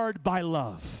scarred by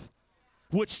love?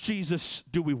 Which Jesus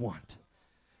do we want?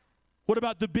 What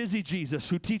about the busy Jesus,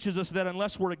 who teaches us that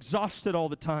unless we're exhausted all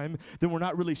the time, then we're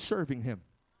not really serving him?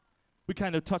 We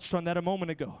kind of touched on that a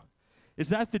moment ago. Is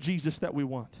that the Jesus that we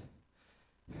want?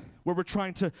 Where we're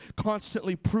trying to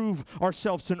constantly prove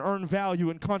ourselves and earn value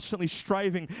and constantly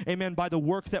striving, amen, by the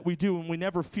work that we do, and we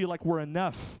never feel like we're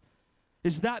enough.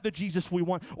 Is that the Jesus we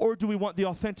want? Or do we want the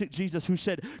authentic Jesus who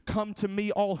said, "Come to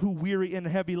me, all who weary and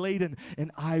heavy laden,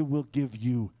 and I will give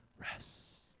you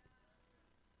rest"?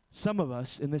 Some of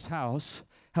us in this house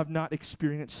have not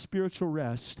experienced spiritual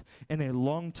rest in a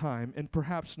long time, and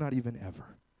perhaps not even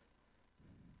ever.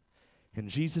 And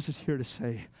Jesus is here to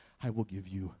say, I will give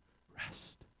you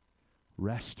rest.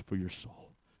 Rest for your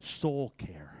soul. Soul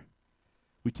care.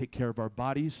 We take care of our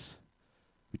bodies.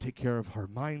 We take care of our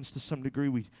minds to some degree.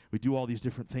 We do all these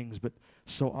different things, but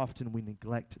so often we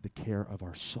neglect the care of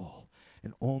our soul.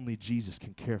 And only Jesus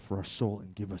can care for our soul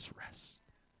and give us rest.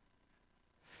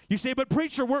 You say, but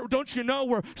preacher, don't you know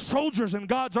we're soldiers in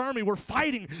God's army. We're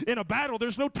fighting in a battle.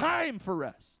 There's no time for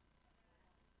rest.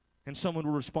 And someone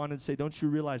will respond and say, don't you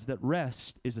realize that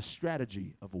rest is a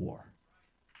strategy of war?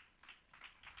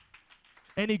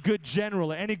 Any good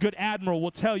general, any good admiral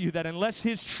will tell you that unless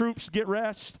his troops get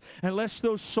rest, unless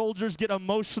those soldiers get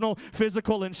emotional,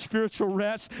 physical, and spiritual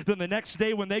rest, then the next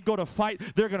day when they go to fight,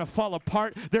 they're going to fall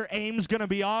apart. Their aim's going to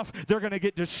be off. They're going to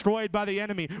get destroyed by the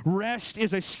enemy. Rest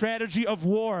is a strategy of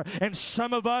war. And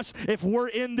some of us, if we're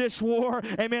in this war,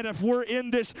 amen, if we're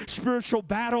in this spiritual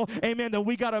battle, amen, then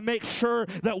we got to make sure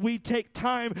that we take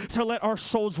time to let our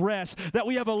souls rest, that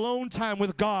we have alone time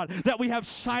with God, that we have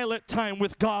silent time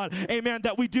with God, amen,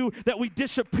 that we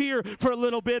disappear for a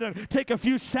little bit and take a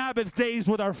few Sabbath days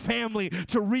with our family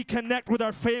to reconnect with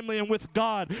our family and with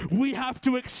God. We have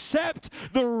to accept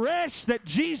the rest that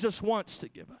Jesus wants to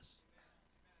give us.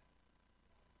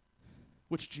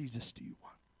 Which Jesus do you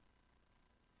want?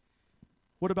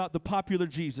 What about the popular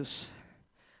Jesus?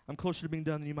 I'm closer to being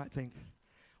done than you might think.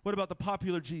 What about the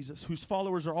popular Jesus, whose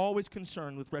followers are always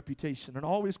concerned with reputation and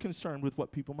always concerned with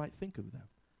what people might think of them?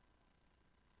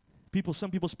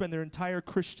 Some people spend their entire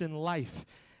Christian life,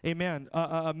 amen,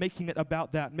 making it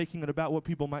about that, making it about what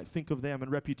people might think of them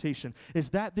and reputation.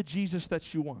 Is that the Jesus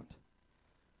that you want?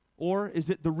 Or is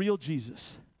it the real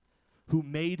Jesus who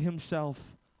made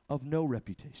himself of no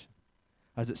reputation,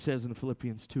 as it says in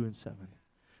Philippians 2 and 7,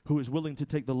 who is willing to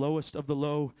take the lowest of the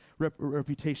low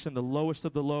reputation, the lowest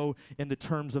of the low in the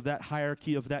terms of that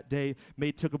hierarchy of that day,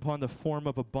 took upon the form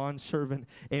of a bondservant,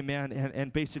 amen,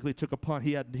 and basically took upon,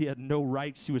 he had no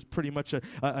rights. He was pretty much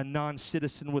a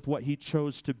non-citizen with what he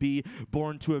chose to be,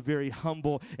 born to a very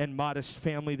humble and modest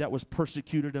family that was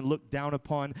persecuted and looked down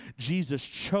upon. Jesus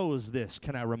chose this,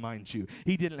 can I remind you?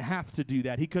 He didn't have to do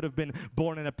that. He could have been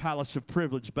born in a palace of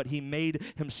privilege, but he made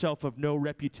himself of no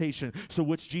reputation. So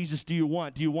which Jesus do you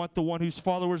want? Do you want the one whose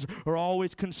followers are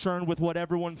always concerned with what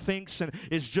everyone thinks and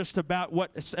is just about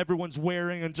what everyone's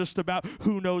wearing and just about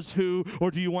who knows who?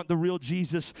 Or do you want the real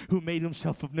Jesus who made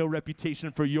himself of no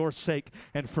reputation for your sake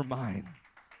and for mine?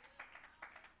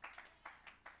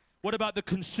 What about the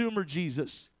consumer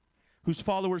Jesus whose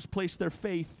followers place their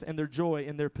faith and their joy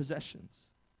in their possessions?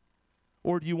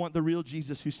 Or do you want the real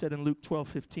Jesus who said in Luke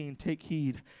 12:15, "Take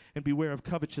heed and beware of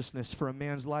covetousness, for a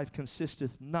man's life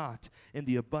consisteth not in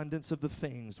the abundance of the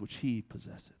things which he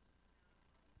possesseth."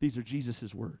 These are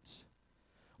Jesus' words.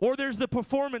 Or there's the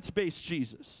performance-based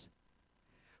Jesus,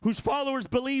 whose followers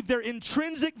believe their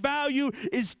intrinsic value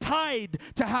is tied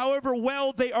to however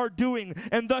well they are doing,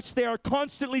 and thus they are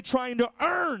constantly trying to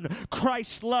earn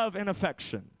Christ's love and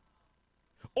affection.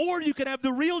 Or you can have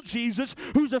the real Jesus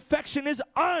whose affection is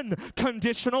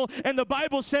unconditional, and the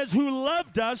Bible says who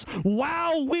loved us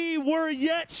while we were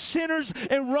yet sinners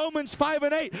in Romans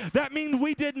 5:8. That means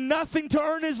we did nothing to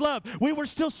earn his love. We were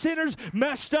still sinners,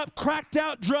 messed up, cracked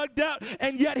out, drugged out,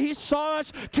 and yet he saw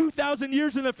us 2,000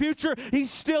 years in the future. He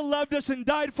still loved us and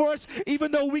died for us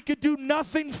even though we could do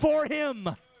nothing for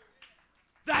him.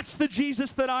 That's the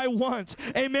Jesus that I want.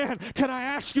 Amen. Can I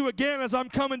ask you again as I'm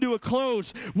coming to a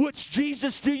close, which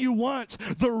Jesus do you want?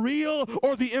 The real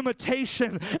or the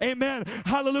imitation? Amen.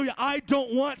 Hallelujah. I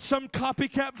don't want some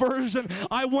copycat version.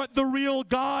 I want the real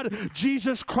God,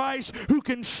 Jesus Christ, who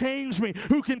can change me,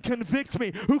 who can convict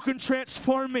me, who can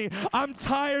transform me. I'm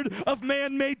tired of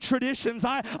man-made traditions.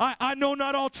 I know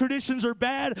not all traditions are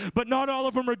bad, but not all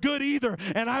of them are good either.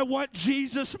 And I want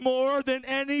Jesus more than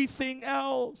anything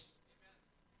else.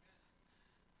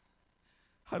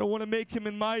 I don't want to make him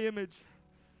in my image.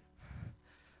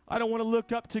 I don't want to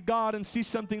look up to God and see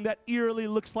something that eerily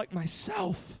looks like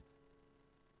myself,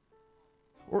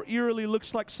 or eerily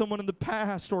looks like someone in the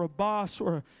past, or a boss,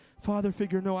 or a father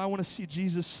figure. No, I want to see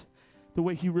Jesus the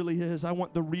way he really is. I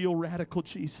want the real radical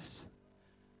Jesus.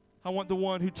 I want the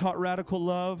one who taught radical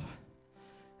love.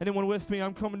 Anyone with me?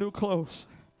 I'm coming to a close.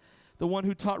 The one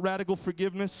who taught radical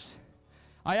forgiveness.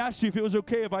 I asked you if it was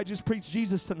okay if I just preached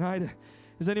Jesus tonight.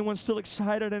 Is anyone still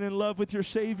excited and in love with your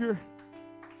Savior?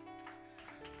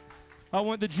 I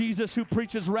want the Jesus who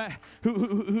preaches,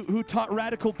 who taught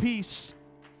radical peace.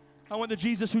 I want the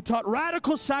Jesus who taught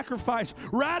radical sacrifice,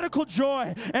 radical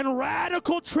joy, and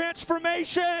radical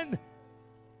transformation.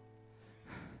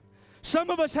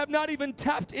 Some of us have not even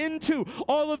tapped into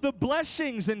all of the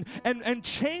blessings and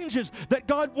changes that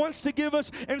God wants to give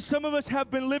us, and some of us have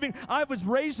been living. I was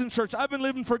raised in church. I've been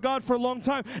living for God for a long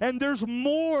time, and there's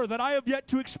more that I have yet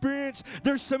to experience.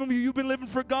 There's some of you, you've been living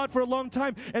for God for a long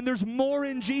time, and there's more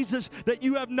in Jesus that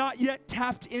you have not yet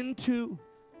tapped into.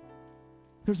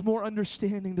 There's more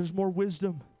understanding. There's more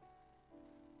wisdom.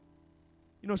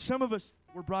 You know, some of us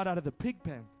were brought out of the pig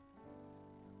pen.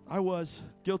 I was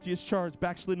guilty as charged,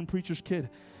 backslidden preacher's kid.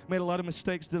 Made a lot of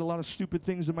mistakes, did a lot of stupid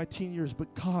things in my teen years,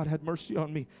 but God had mercy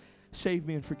on me, saved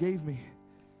me, and forgave me.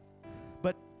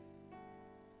 But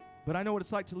I know what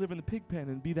it's like to live in the pig pen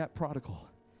and be that prodigal.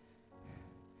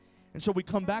 And so we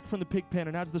come back from the pig pen,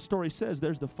 and as the story says,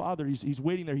 there's the Father. He's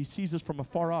waiting there. He sees us from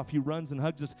afar off. He runs and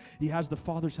hugs us. He has the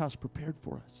Father's house prepared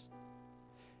for us.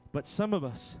 But some of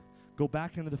us go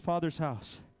back into the Father's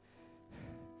house,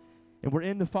 and we're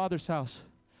in the Father's house,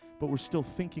 but we're still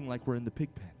thinking like we're in the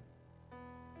pig pen.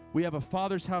 We have a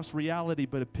Father's house reality,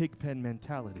 but a pig pen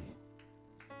mentality.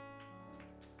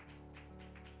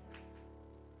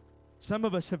 Some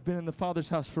of us have been in the Father's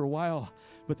house for a while,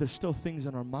 but there's still things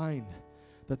in our mind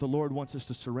that the Lord wants us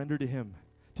to surrender to him,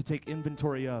 to take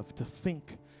inventory of, to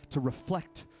think, to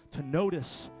reflect, to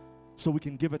notice, so we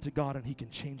can give it to God and he can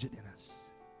change it in us.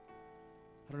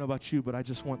 I don't know about you, but I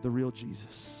just want the real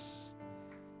Jesus.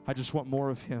 I just want more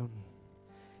of him.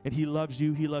 And he loves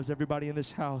you. He loves everybody in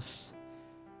this house.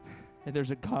 And there's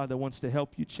a God that wants to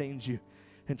help you, change you,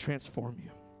 and transform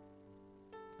you.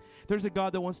 There's a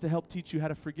God that wants to help teach you how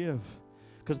to forgive.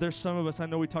 Because there's some of us, I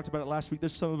know we talked about it last week,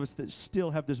 there's some of us that still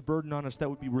have this burden on us that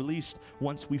would be released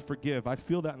once we forgive. I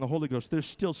feel that in the Holy Ghost. There's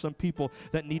still some people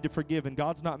that need to forgive, and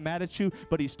God's not mad at you,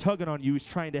 but He's tugging on you. He's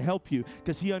trying to help you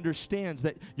because He understands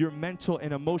that your mental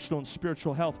and emotional and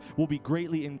spiritual health will be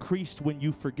greatly increased when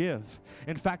you forgive.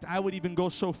 In fact, I would even go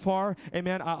so far,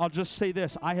 amen, I'll just say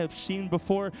this. I have seen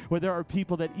before where there are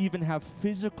people that even have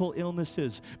physical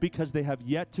illnesses because they have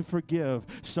yet to forgive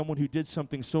someone who did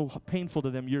something so painful to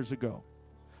them years ago.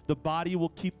 The body will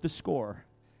keep the score,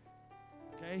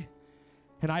 okay?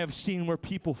 And I have seen where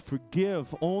people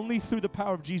forgive only through the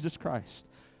power of Jesus Christ.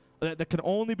 That can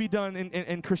only be done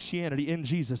in Christianity, in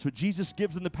Jesus. But Jesus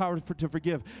gives them the power to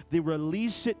forgive. They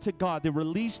release it to God. They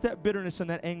release that bitterness and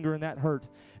that anger and that hurt.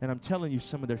 And I'm telling you,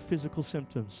 some of their physical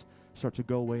symptoms start to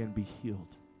go away and be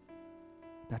healed.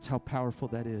 That's how powerful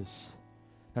that is.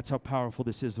 That's how powerful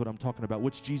this is, what I'm talking about.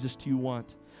 Which Jesus do you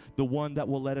want? The one that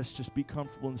will let us just be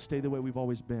comfortable and stay the way we've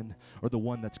always been, or the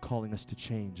one that's calling us to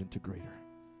change and to greater?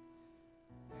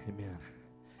 Amen.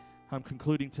 I'm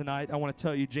concluding tonight. I want to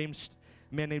tell you,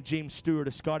 a man named James Stewart,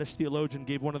 a Scottish theologian,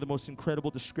 gave one of the most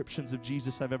incredible descriptions of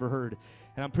Jesus I've ever heard.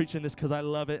 And I'm preaching this because I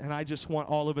love it, and I just want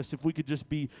all of us, if we could just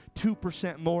be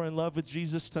 2% more in love with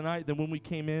Jesus tonight than when we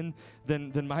came in,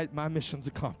 then my mission's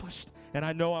accomplished. And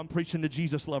I know I'm preaching to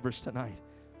Jesus lovers tonight.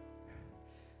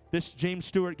 This James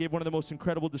Stewart gave one of the most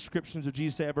incredible descriptions of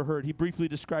Jesus I ever heard. He briefly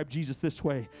described Jesus this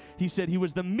way. He said, He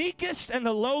was the meekest and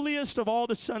the lowliest of all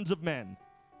the sons of men,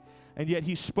 and yet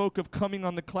He spoke of coming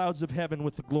on the clouds of heaven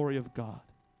with the glory of God.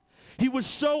 He was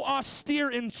so austere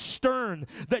and stern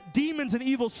that demons and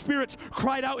evil spirits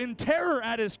cried out in terror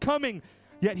at His coming,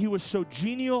 yet He was so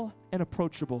genial and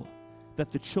approachable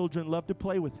that the children loved to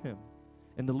play with Him,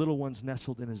 and the little ones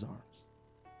nestled in His arms.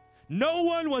 No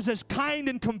one was as kind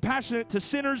and compassionate to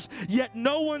sinners, yet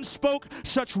no one spoke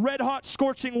such red-hot,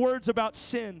 scorching words about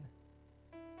sin.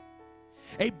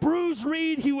 A bruised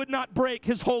reed He would not break.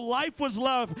 His whole life was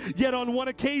love, yet on one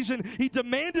occasion He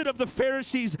demanded of the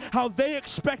Pharisees how they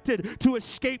expected to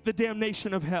escape the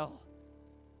damnation of hell.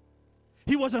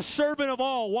 He was a servant of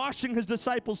all, washing His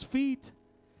disciples' feet.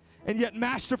 And yet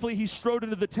masterfully He strode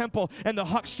into the temple, and the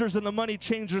hucksters and the money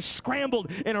changers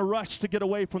scrambled in a rush to get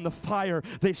away from the fire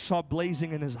they saw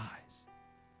blazing in His eyes.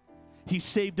 He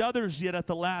saved others, yet at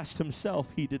the last Himself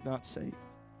He did not save.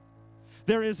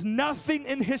 There is nothing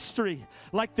in history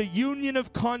like the union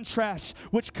of contrasts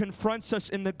which confronts us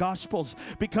in the Gospels,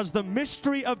 because the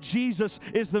mystery of Jesus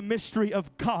is the mystery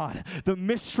of God, the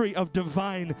mystery of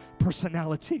divine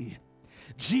personality.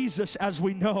 Jesus, as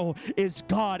we know, is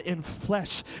God in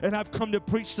flesh. And I've come to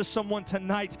preach to someone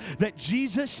tonight that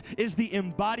Jesus is the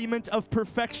embodiment of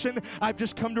perfection. I've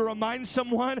just come to remind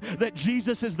someone that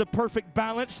Jesus is the perfect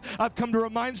balance. I've come to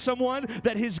remind someone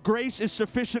that His grace is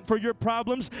sufficient for your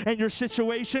problems and your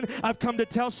situation. I've come to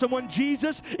tell someone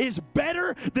Jesus is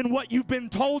better than what you've been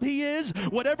told He is.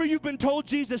 Whatever you've been told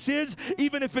Jesus is,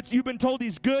 even if you've been told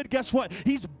He's good, guess what?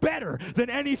 He's better than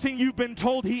anything you've been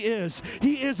told He is.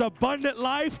 He is abundant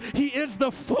life. He is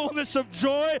the fullness of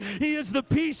joy. He is the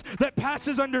peace that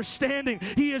passes understanding.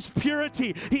 He is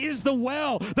purity. He is the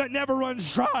well that never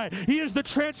runs dry. He is the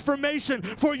transformation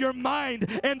for your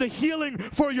mind and the healing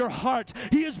for your heart.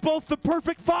 He is both the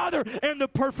perfect Father and the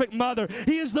perfect Mother.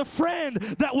 He is the friend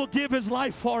that will give His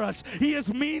life for us. He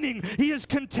is meaning. He is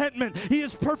contentment. He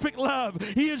is perfect love.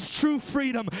 He is true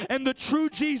freedom. And the true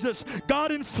Jesus,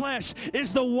 God in flesh,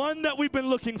 is the one that we've been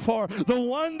looking for, the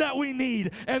one that we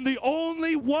need, and the only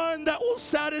one that will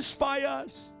satisfy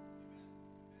us.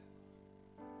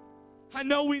 I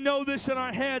know we know this in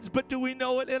our heads, but do we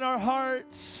know it in our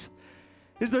hearts?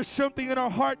 Is there something in our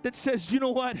heart that says, you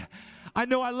know what? I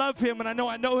know I love Him, and I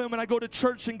know Him, and I go to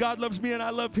church, and God loves me, and I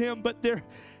love Him, but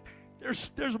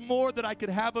there's more that I could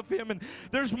have of Him, and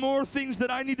there's more things that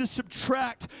I need to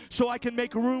subtract so I can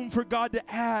make room for God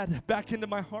to add back into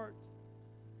my heart.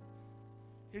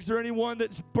 Is there anyone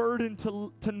that's burdened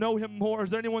to know Him more? Is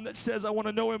there anyone that says, I want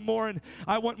to know Him more, and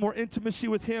I want more intimacy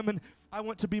with Him, and I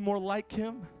want to be more like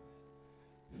Him?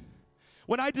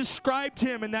 When I described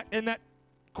Him in that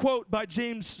quote by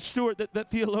James Stewart, that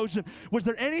theologian, was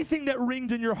there anything that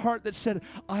ringed in your heart that said,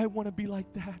 I want to be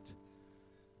like that?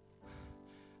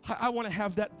 I want to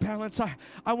have that balance.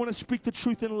 I want to speak the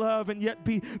truth in love and yet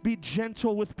be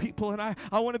gentle with people. And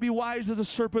I want to be wise as a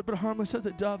serpent but harmless as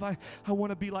a dove. I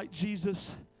want to be like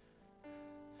Jesus.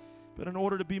 But in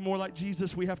order to be more like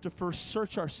Jesus, we have to first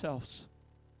search ourselves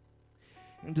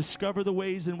and discover the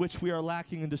ways in which we are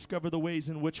lacking and discover the ways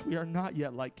in which we are not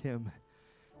yet like Him.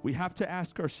 We have to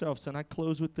ask ourselves, and I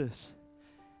close with this,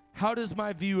 how does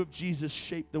my view of Jesus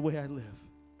shape the way I live?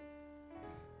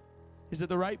 Is it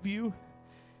the right view?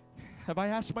 Have I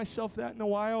asked myself that in a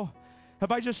while?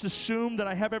 Have I just assumed that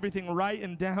I have everything right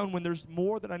and down when there's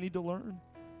more that I need to learn?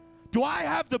 Do I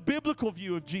have the biblical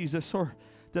view of Jesus, or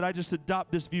did I just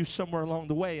adopt this view somewhere along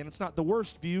the way? And it's not the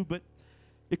worst view, but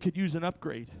it could use an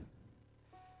upgrade.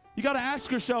 You got to ask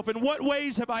yourself, in what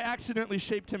ways have I accidentally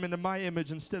shaped him into my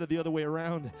image instead of the other way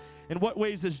around? In what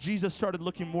ways has Jesus started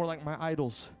looking more like my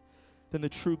idols than the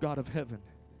true God of heaven?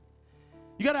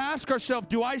 You got to ask ourselves,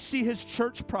 do I see his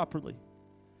church properly?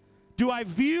 Do I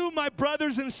view my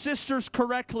brothers and sisters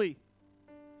correctly?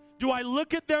 Do I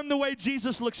look at them the way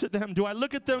Jesus looks at them? Do I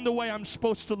look at them the way I'm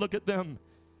supposed to look at them?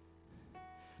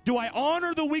 Do I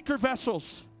honor the weaker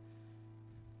vessels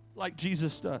like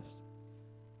Jesus does?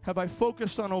 Have I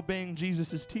focused on obeying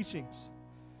Jesus' teachings?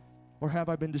 Or have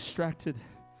I been distracted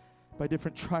by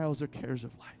different trials or cares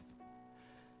of life?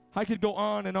 I could go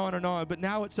on and on and on, but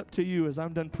now it's up to you as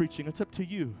I'm done preaching. It's up to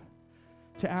you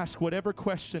to ask whatever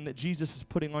question that Jesus is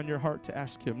putting on your heart to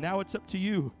ask him. Now it's up to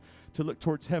you to look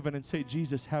towards heaven and say,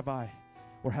 Jesus, have I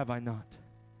or have I not?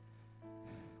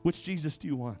 Which Jesus do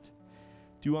you want?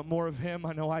 Do you want more of him?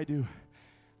 I know I do.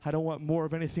 I don't want more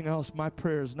of anything else. My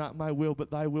prayer is not my will,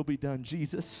 but thy will be done.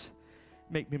 Jesus,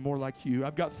 make me more like you.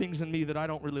 I've got things in me that I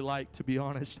don't really like, to be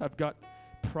honest. I've got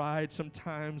pride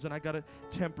sometimes, and I got a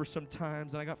temper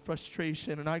sometimes, and I got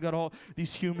frustration, and I got all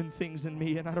these human things in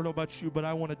me, and I don't know about you, but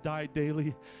I want to die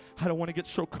daily. I don't want to get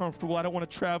so comfortable. I don't want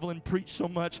to travel and preach so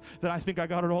much that I think I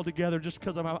got it all together just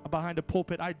because I'm behind a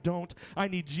pulpit. I don't. I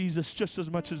need Jesus just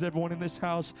as much as everyone in this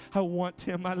house. I want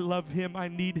him. I love him. I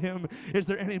need him. Is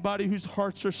there anybody whose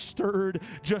hearts are stirred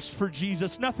just for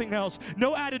Jesus? Nothing else.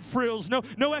 No added frills.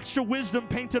 No extra wisdom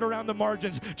painted around the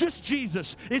margins. Just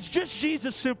Jesus. It's just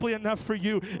Jesus simply enough for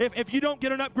you. If you don't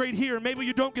get an upgrade here, maybe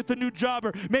you don't get the new job,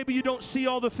 or maybe you don't see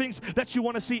all the things that you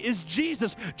want to see, is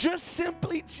Jesus, just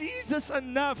simply Jesus,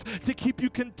 enough to keep you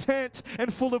content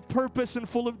and full of purpose and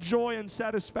full of joy and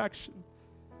satisfaction?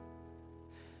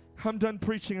 I'm done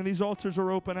preaching and these altars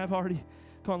are open. I've already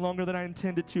gone longer than I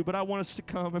intended to, but I want us to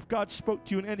come. If God spoke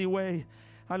to you in any way,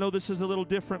 I know this is a little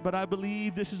different, but I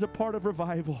believe this is a part of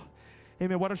revival.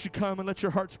 Amen. Why don't you come and let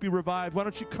your hearts be revived? Why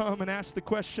don't you come and ask the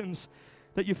questions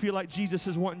that you feel like Jesus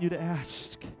is wanting you to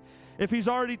ask? If he's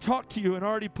already talked to you and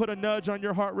already put a nudge on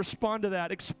your heart, respond to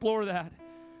that. Explore that.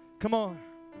 Come on.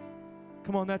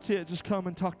 Come on, that's it. Just come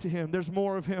and talk to him. There's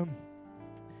more of him.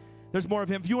 There's more of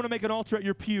him. If you want to make an altar at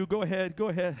your pew, go ahead. Go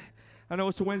ahead. I know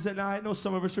it's a Wednesday night. I know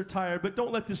some of us are tired, but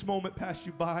don't let this moment pass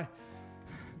you by.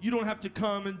 You don't have to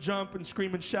come and jump and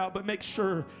scream and shout, but make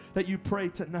sure that you pray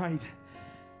tonight.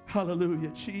 Hallelujah.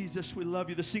 Jesus, we love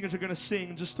you. The singers are going to sing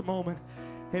in just a moment.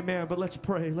 Amen. But let's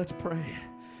pray. Let's pray.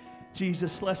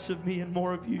 Jesus, less of me and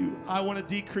more of you. I want to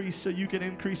decrease so you can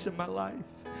increase in my life.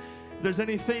 If there's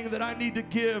anything that I need to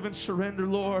give and surrender,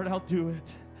 Lord, I'll do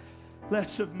it.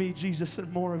 Less of me, Jesus,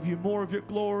 and more of you. More of your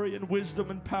glory and wisdom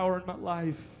and power in my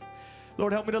life.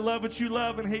 Lord, help me to love what you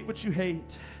love and hate what you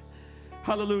hate.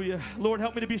 Hallelujah. Lord,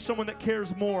 help me to be someone that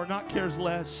cares more, not cares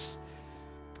less.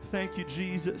 Thank you,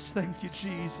 Jesus. Thank you,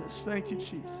 Jesus. Thank you,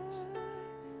 Jesus.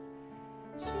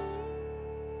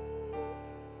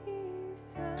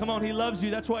 Come on, he loves you.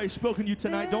 That's why he's spoken to you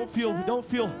tonight. Don't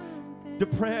feel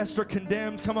depressed or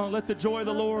condemned. Come on, let the joy of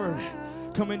the Lord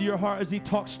come into your heart as he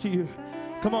talks to you.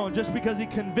 Come on, just because he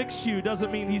convicts you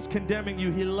doesn't mean he's condemning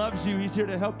you. He loves you. He's here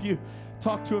to help you.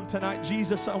 Talk to him tonight.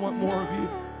 Jesus, I want more of you.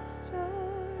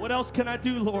 What else can I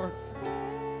do, Lord?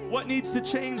 What needs to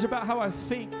change about how I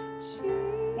think?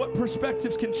 What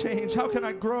perspectives can change? How can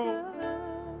I grow?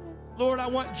 Lord, I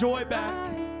want joy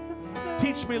back.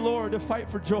 Teach me, Lord, to fight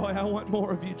for joy. I want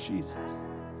more of you, Jesus.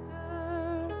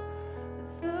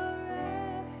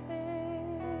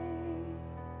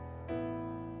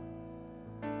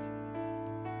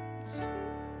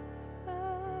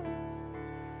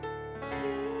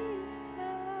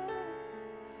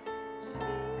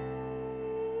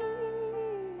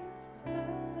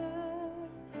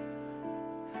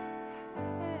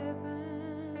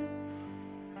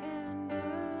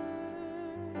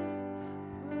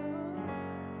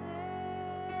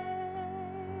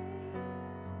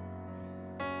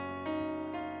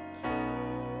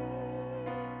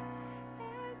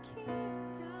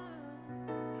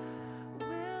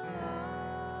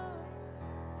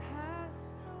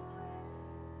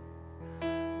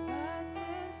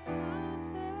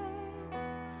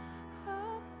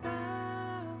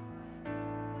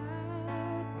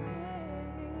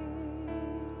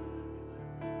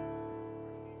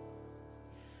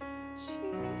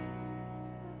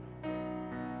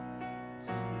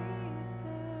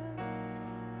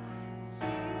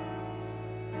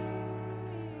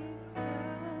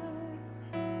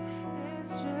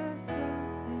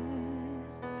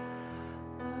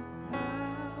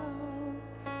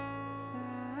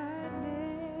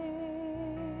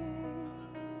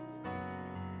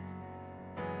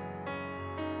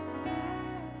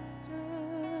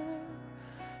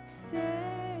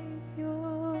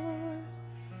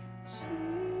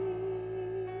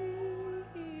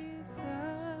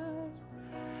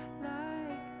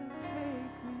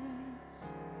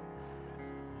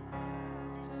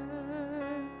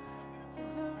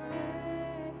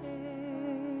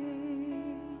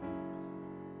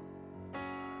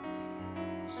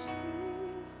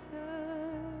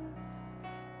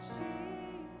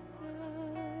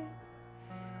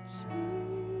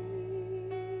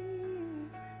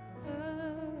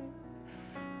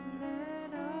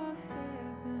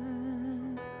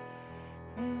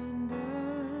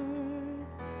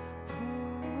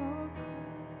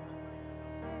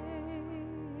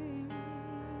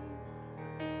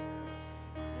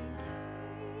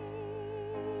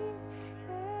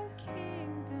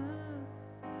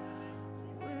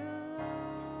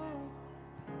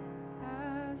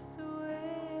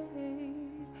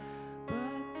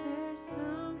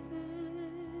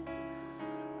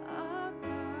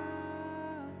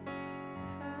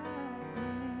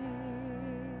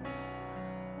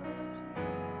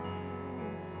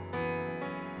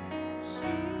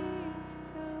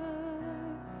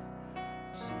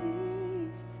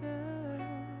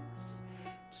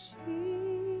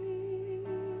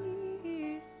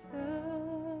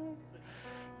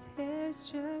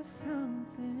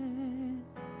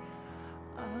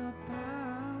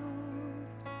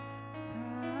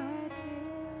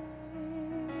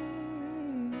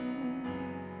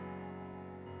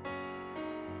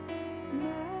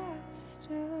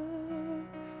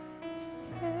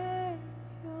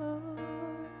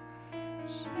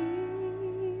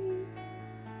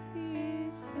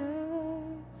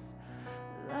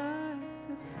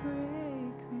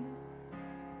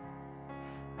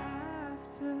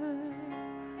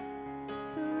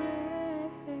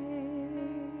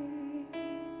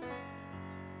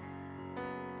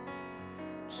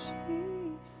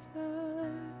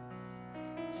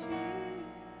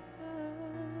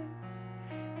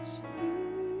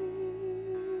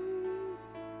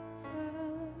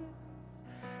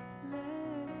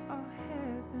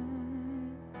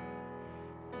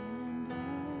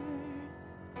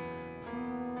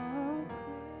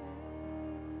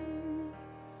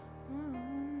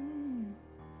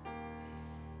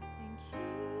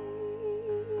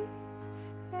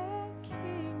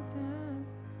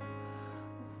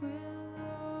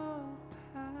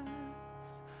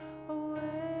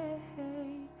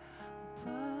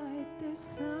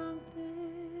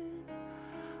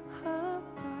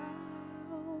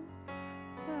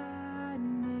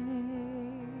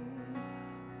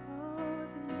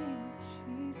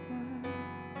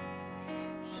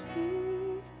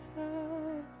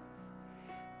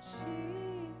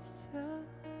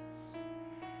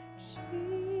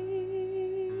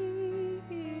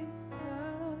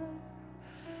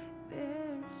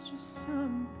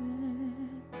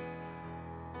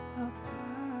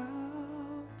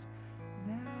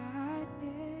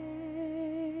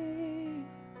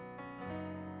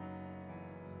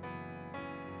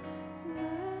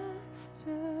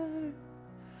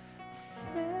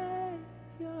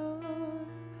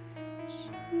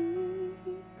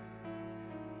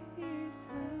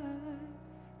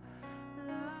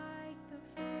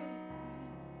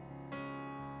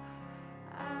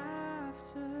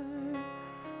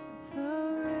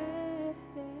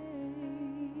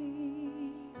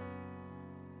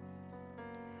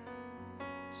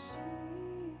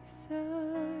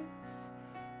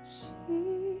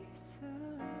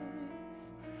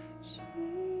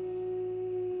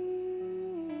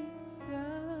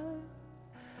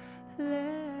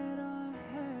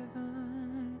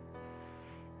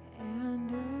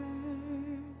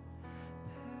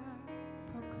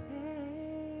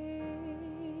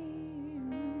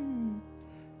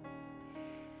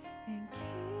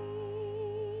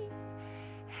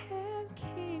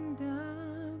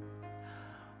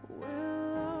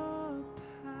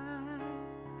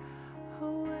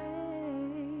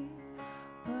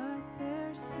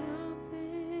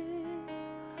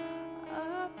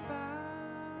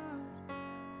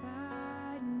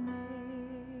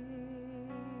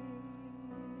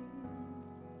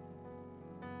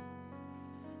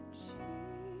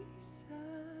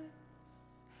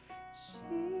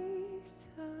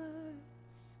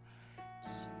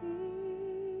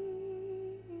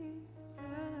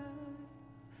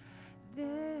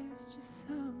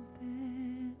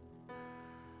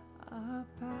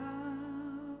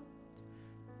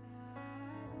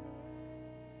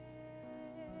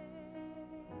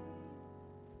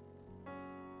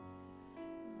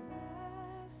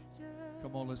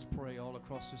 Come on, let's pray all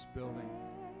across this building.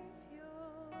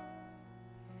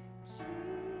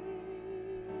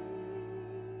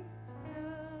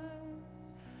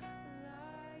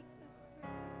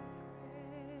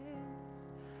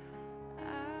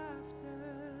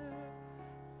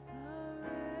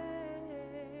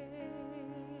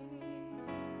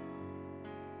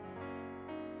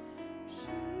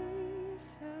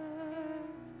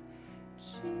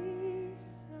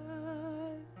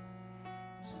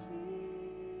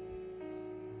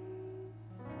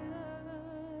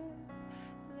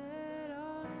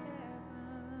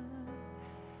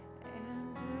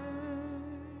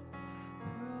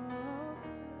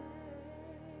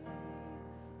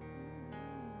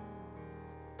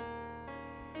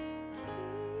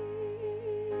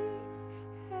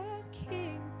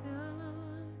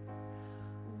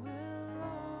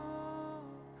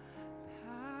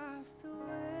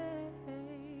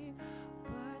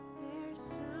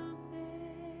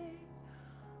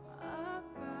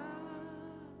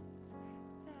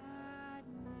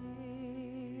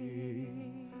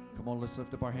 Come on, let's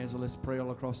lift up our hands and let's pray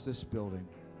all across this building.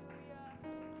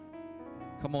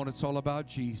 Come on, it's all about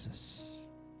Jesus.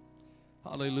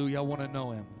 Hallelujah. I want to know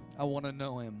Him. I want to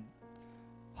know Him.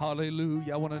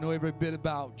 Hallelujah. I want to know every bit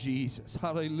about Jesus.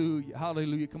 Hallelujah.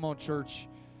 Hallelujah. Come on, church.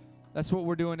 That's what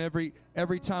we're doing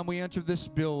every time we enter this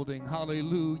building.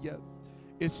 Hallelujah.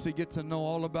 It's to get to know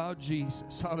all about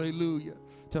Jesus. Hallelujah.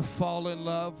 To fall in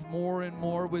love more and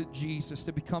more with Jesus.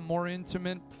 To become more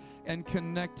intimate and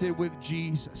connected with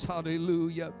Jesus.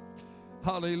 Hallelujah.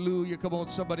 Hallelujah. Come on,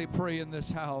 somebody pray in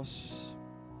this house.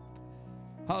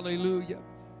 Hallelujah.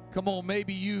 Come on,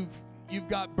 maybe you've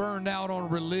got burned out on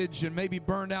religion, maybe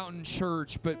burned out in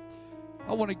church, but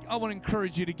I want to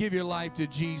encourage you to give your life to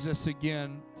Jesus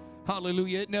again.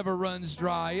 Hallelujah. It never runs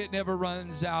dry. It never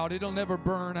runs out. It'll never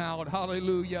burn out.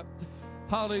 Hallelujah.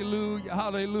 Hallelujah,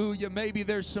 hallelujah. Maybe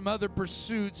there's some other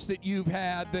pursuits that you've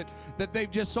had that they've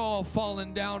just all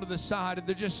fallen down to the side and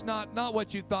they're just not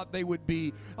what you thought they would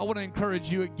be. I want to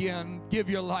encourage you again, give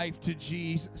your life to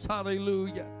Jesus.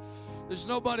 Hallelujah. There's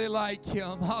nobody like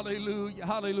him. Hallelujah,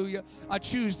 hallelujah. I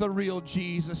choose the real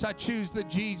Jesus. I choose the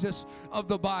Jesus of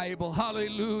the Bible.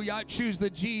 Hallelujah. I choose the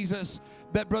Jesus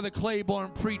that Brother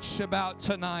Claiborne preached about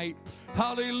tonight.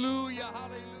 Hallelujah,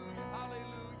 hallelujah.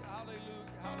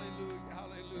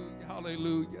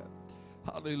 Hallelujah.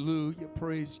 Hallelujah.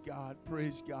 Praise God.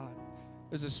 Praise God.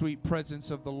 There's a sweet presence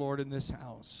of the Lord in this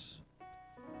house.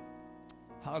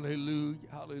 Hallelujah.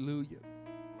 Hallelujah.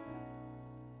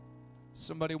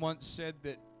 Somebody once said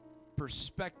that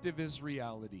perspective is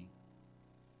reality.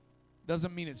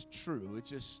 Doesn't mean it's true.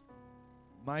 It's just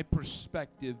my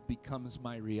perspective becomes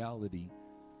my reality.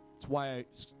 It's why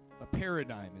it's a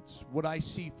paradigm. It's what I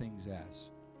see things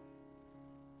as.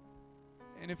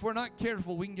 And if we're not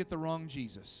careful, we can get the wrong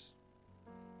Jesus.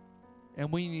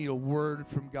 And we need a word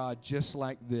from God just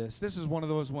like this. This is one of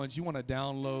those ones you want to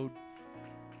download,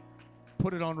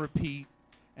 put it on repeat,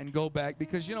 and go back.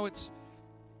 Because, you know,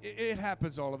 it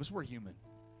happens to all of us. We're human.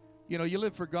 You know, you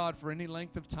live for God for any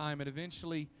length of time, and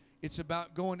eventually it's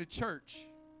about going to church,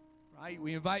 right?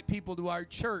 We invite people to our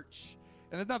church.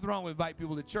 And there's nothing wrong with inviting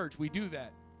people to church. We do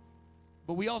that.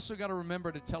 But we also got to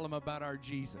remember to tell them about our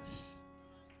Jesus.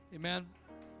 Amen?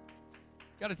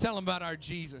 Got to tell them about our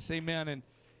Jesus, amen.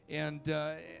 And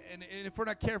if we're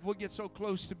not careful, we get so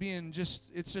close to being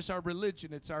it's just our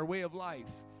religion, it's our way of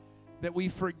life, that we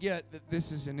forget that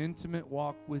this is an intimate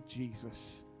walk with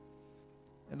Jesus.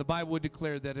 And the Bible would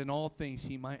declare that in all things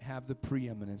he might have the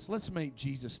preeminence. Let's make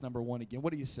Jesus number one again.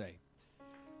 What do you say?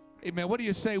 Amen. What do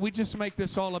you say? We just make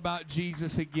this all about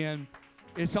Jesus again.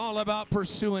 It's all about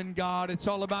pursuing God. It's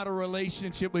all about a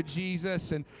relationship with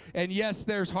Jesus. And yes,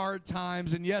 there's hard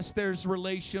times. And yes, there's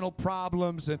relational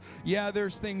problems. And yeah,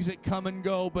 there's things that come and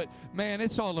go. But man,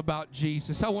 it's all about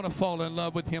Jesus. I want to fall in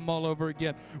love with him all over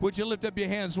again. Would you lift up your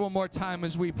hands one more time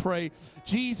as we pray?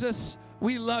 Jesus,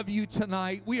 we love you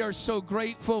tonight. We are so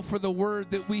grateful for the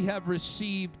word that we have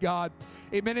received, God.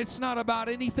 Amen. It's not about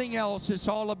anything else. It's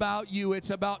all about you. It's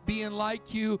about being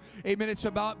like you. Amen. It's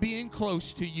about being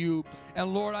close to you.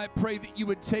 And Lord, I pray that you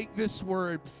would take this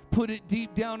word, put it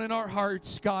deep down in our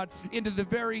hearts, God, into the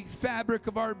very fabric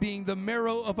of our being, the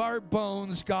marrow of our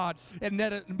bones, God, and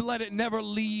let it never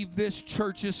leave this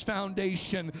church's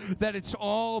foundation, that it's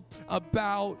all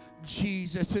about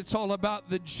Jesus. It's all about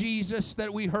the Jesus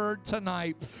that we heard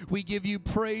tonight. We give you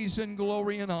praise and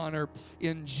glory and honor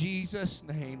in Jesus'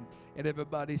 name. And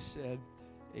everybody said,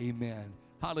 amen.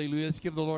 Hallelujah. Let's give the Lord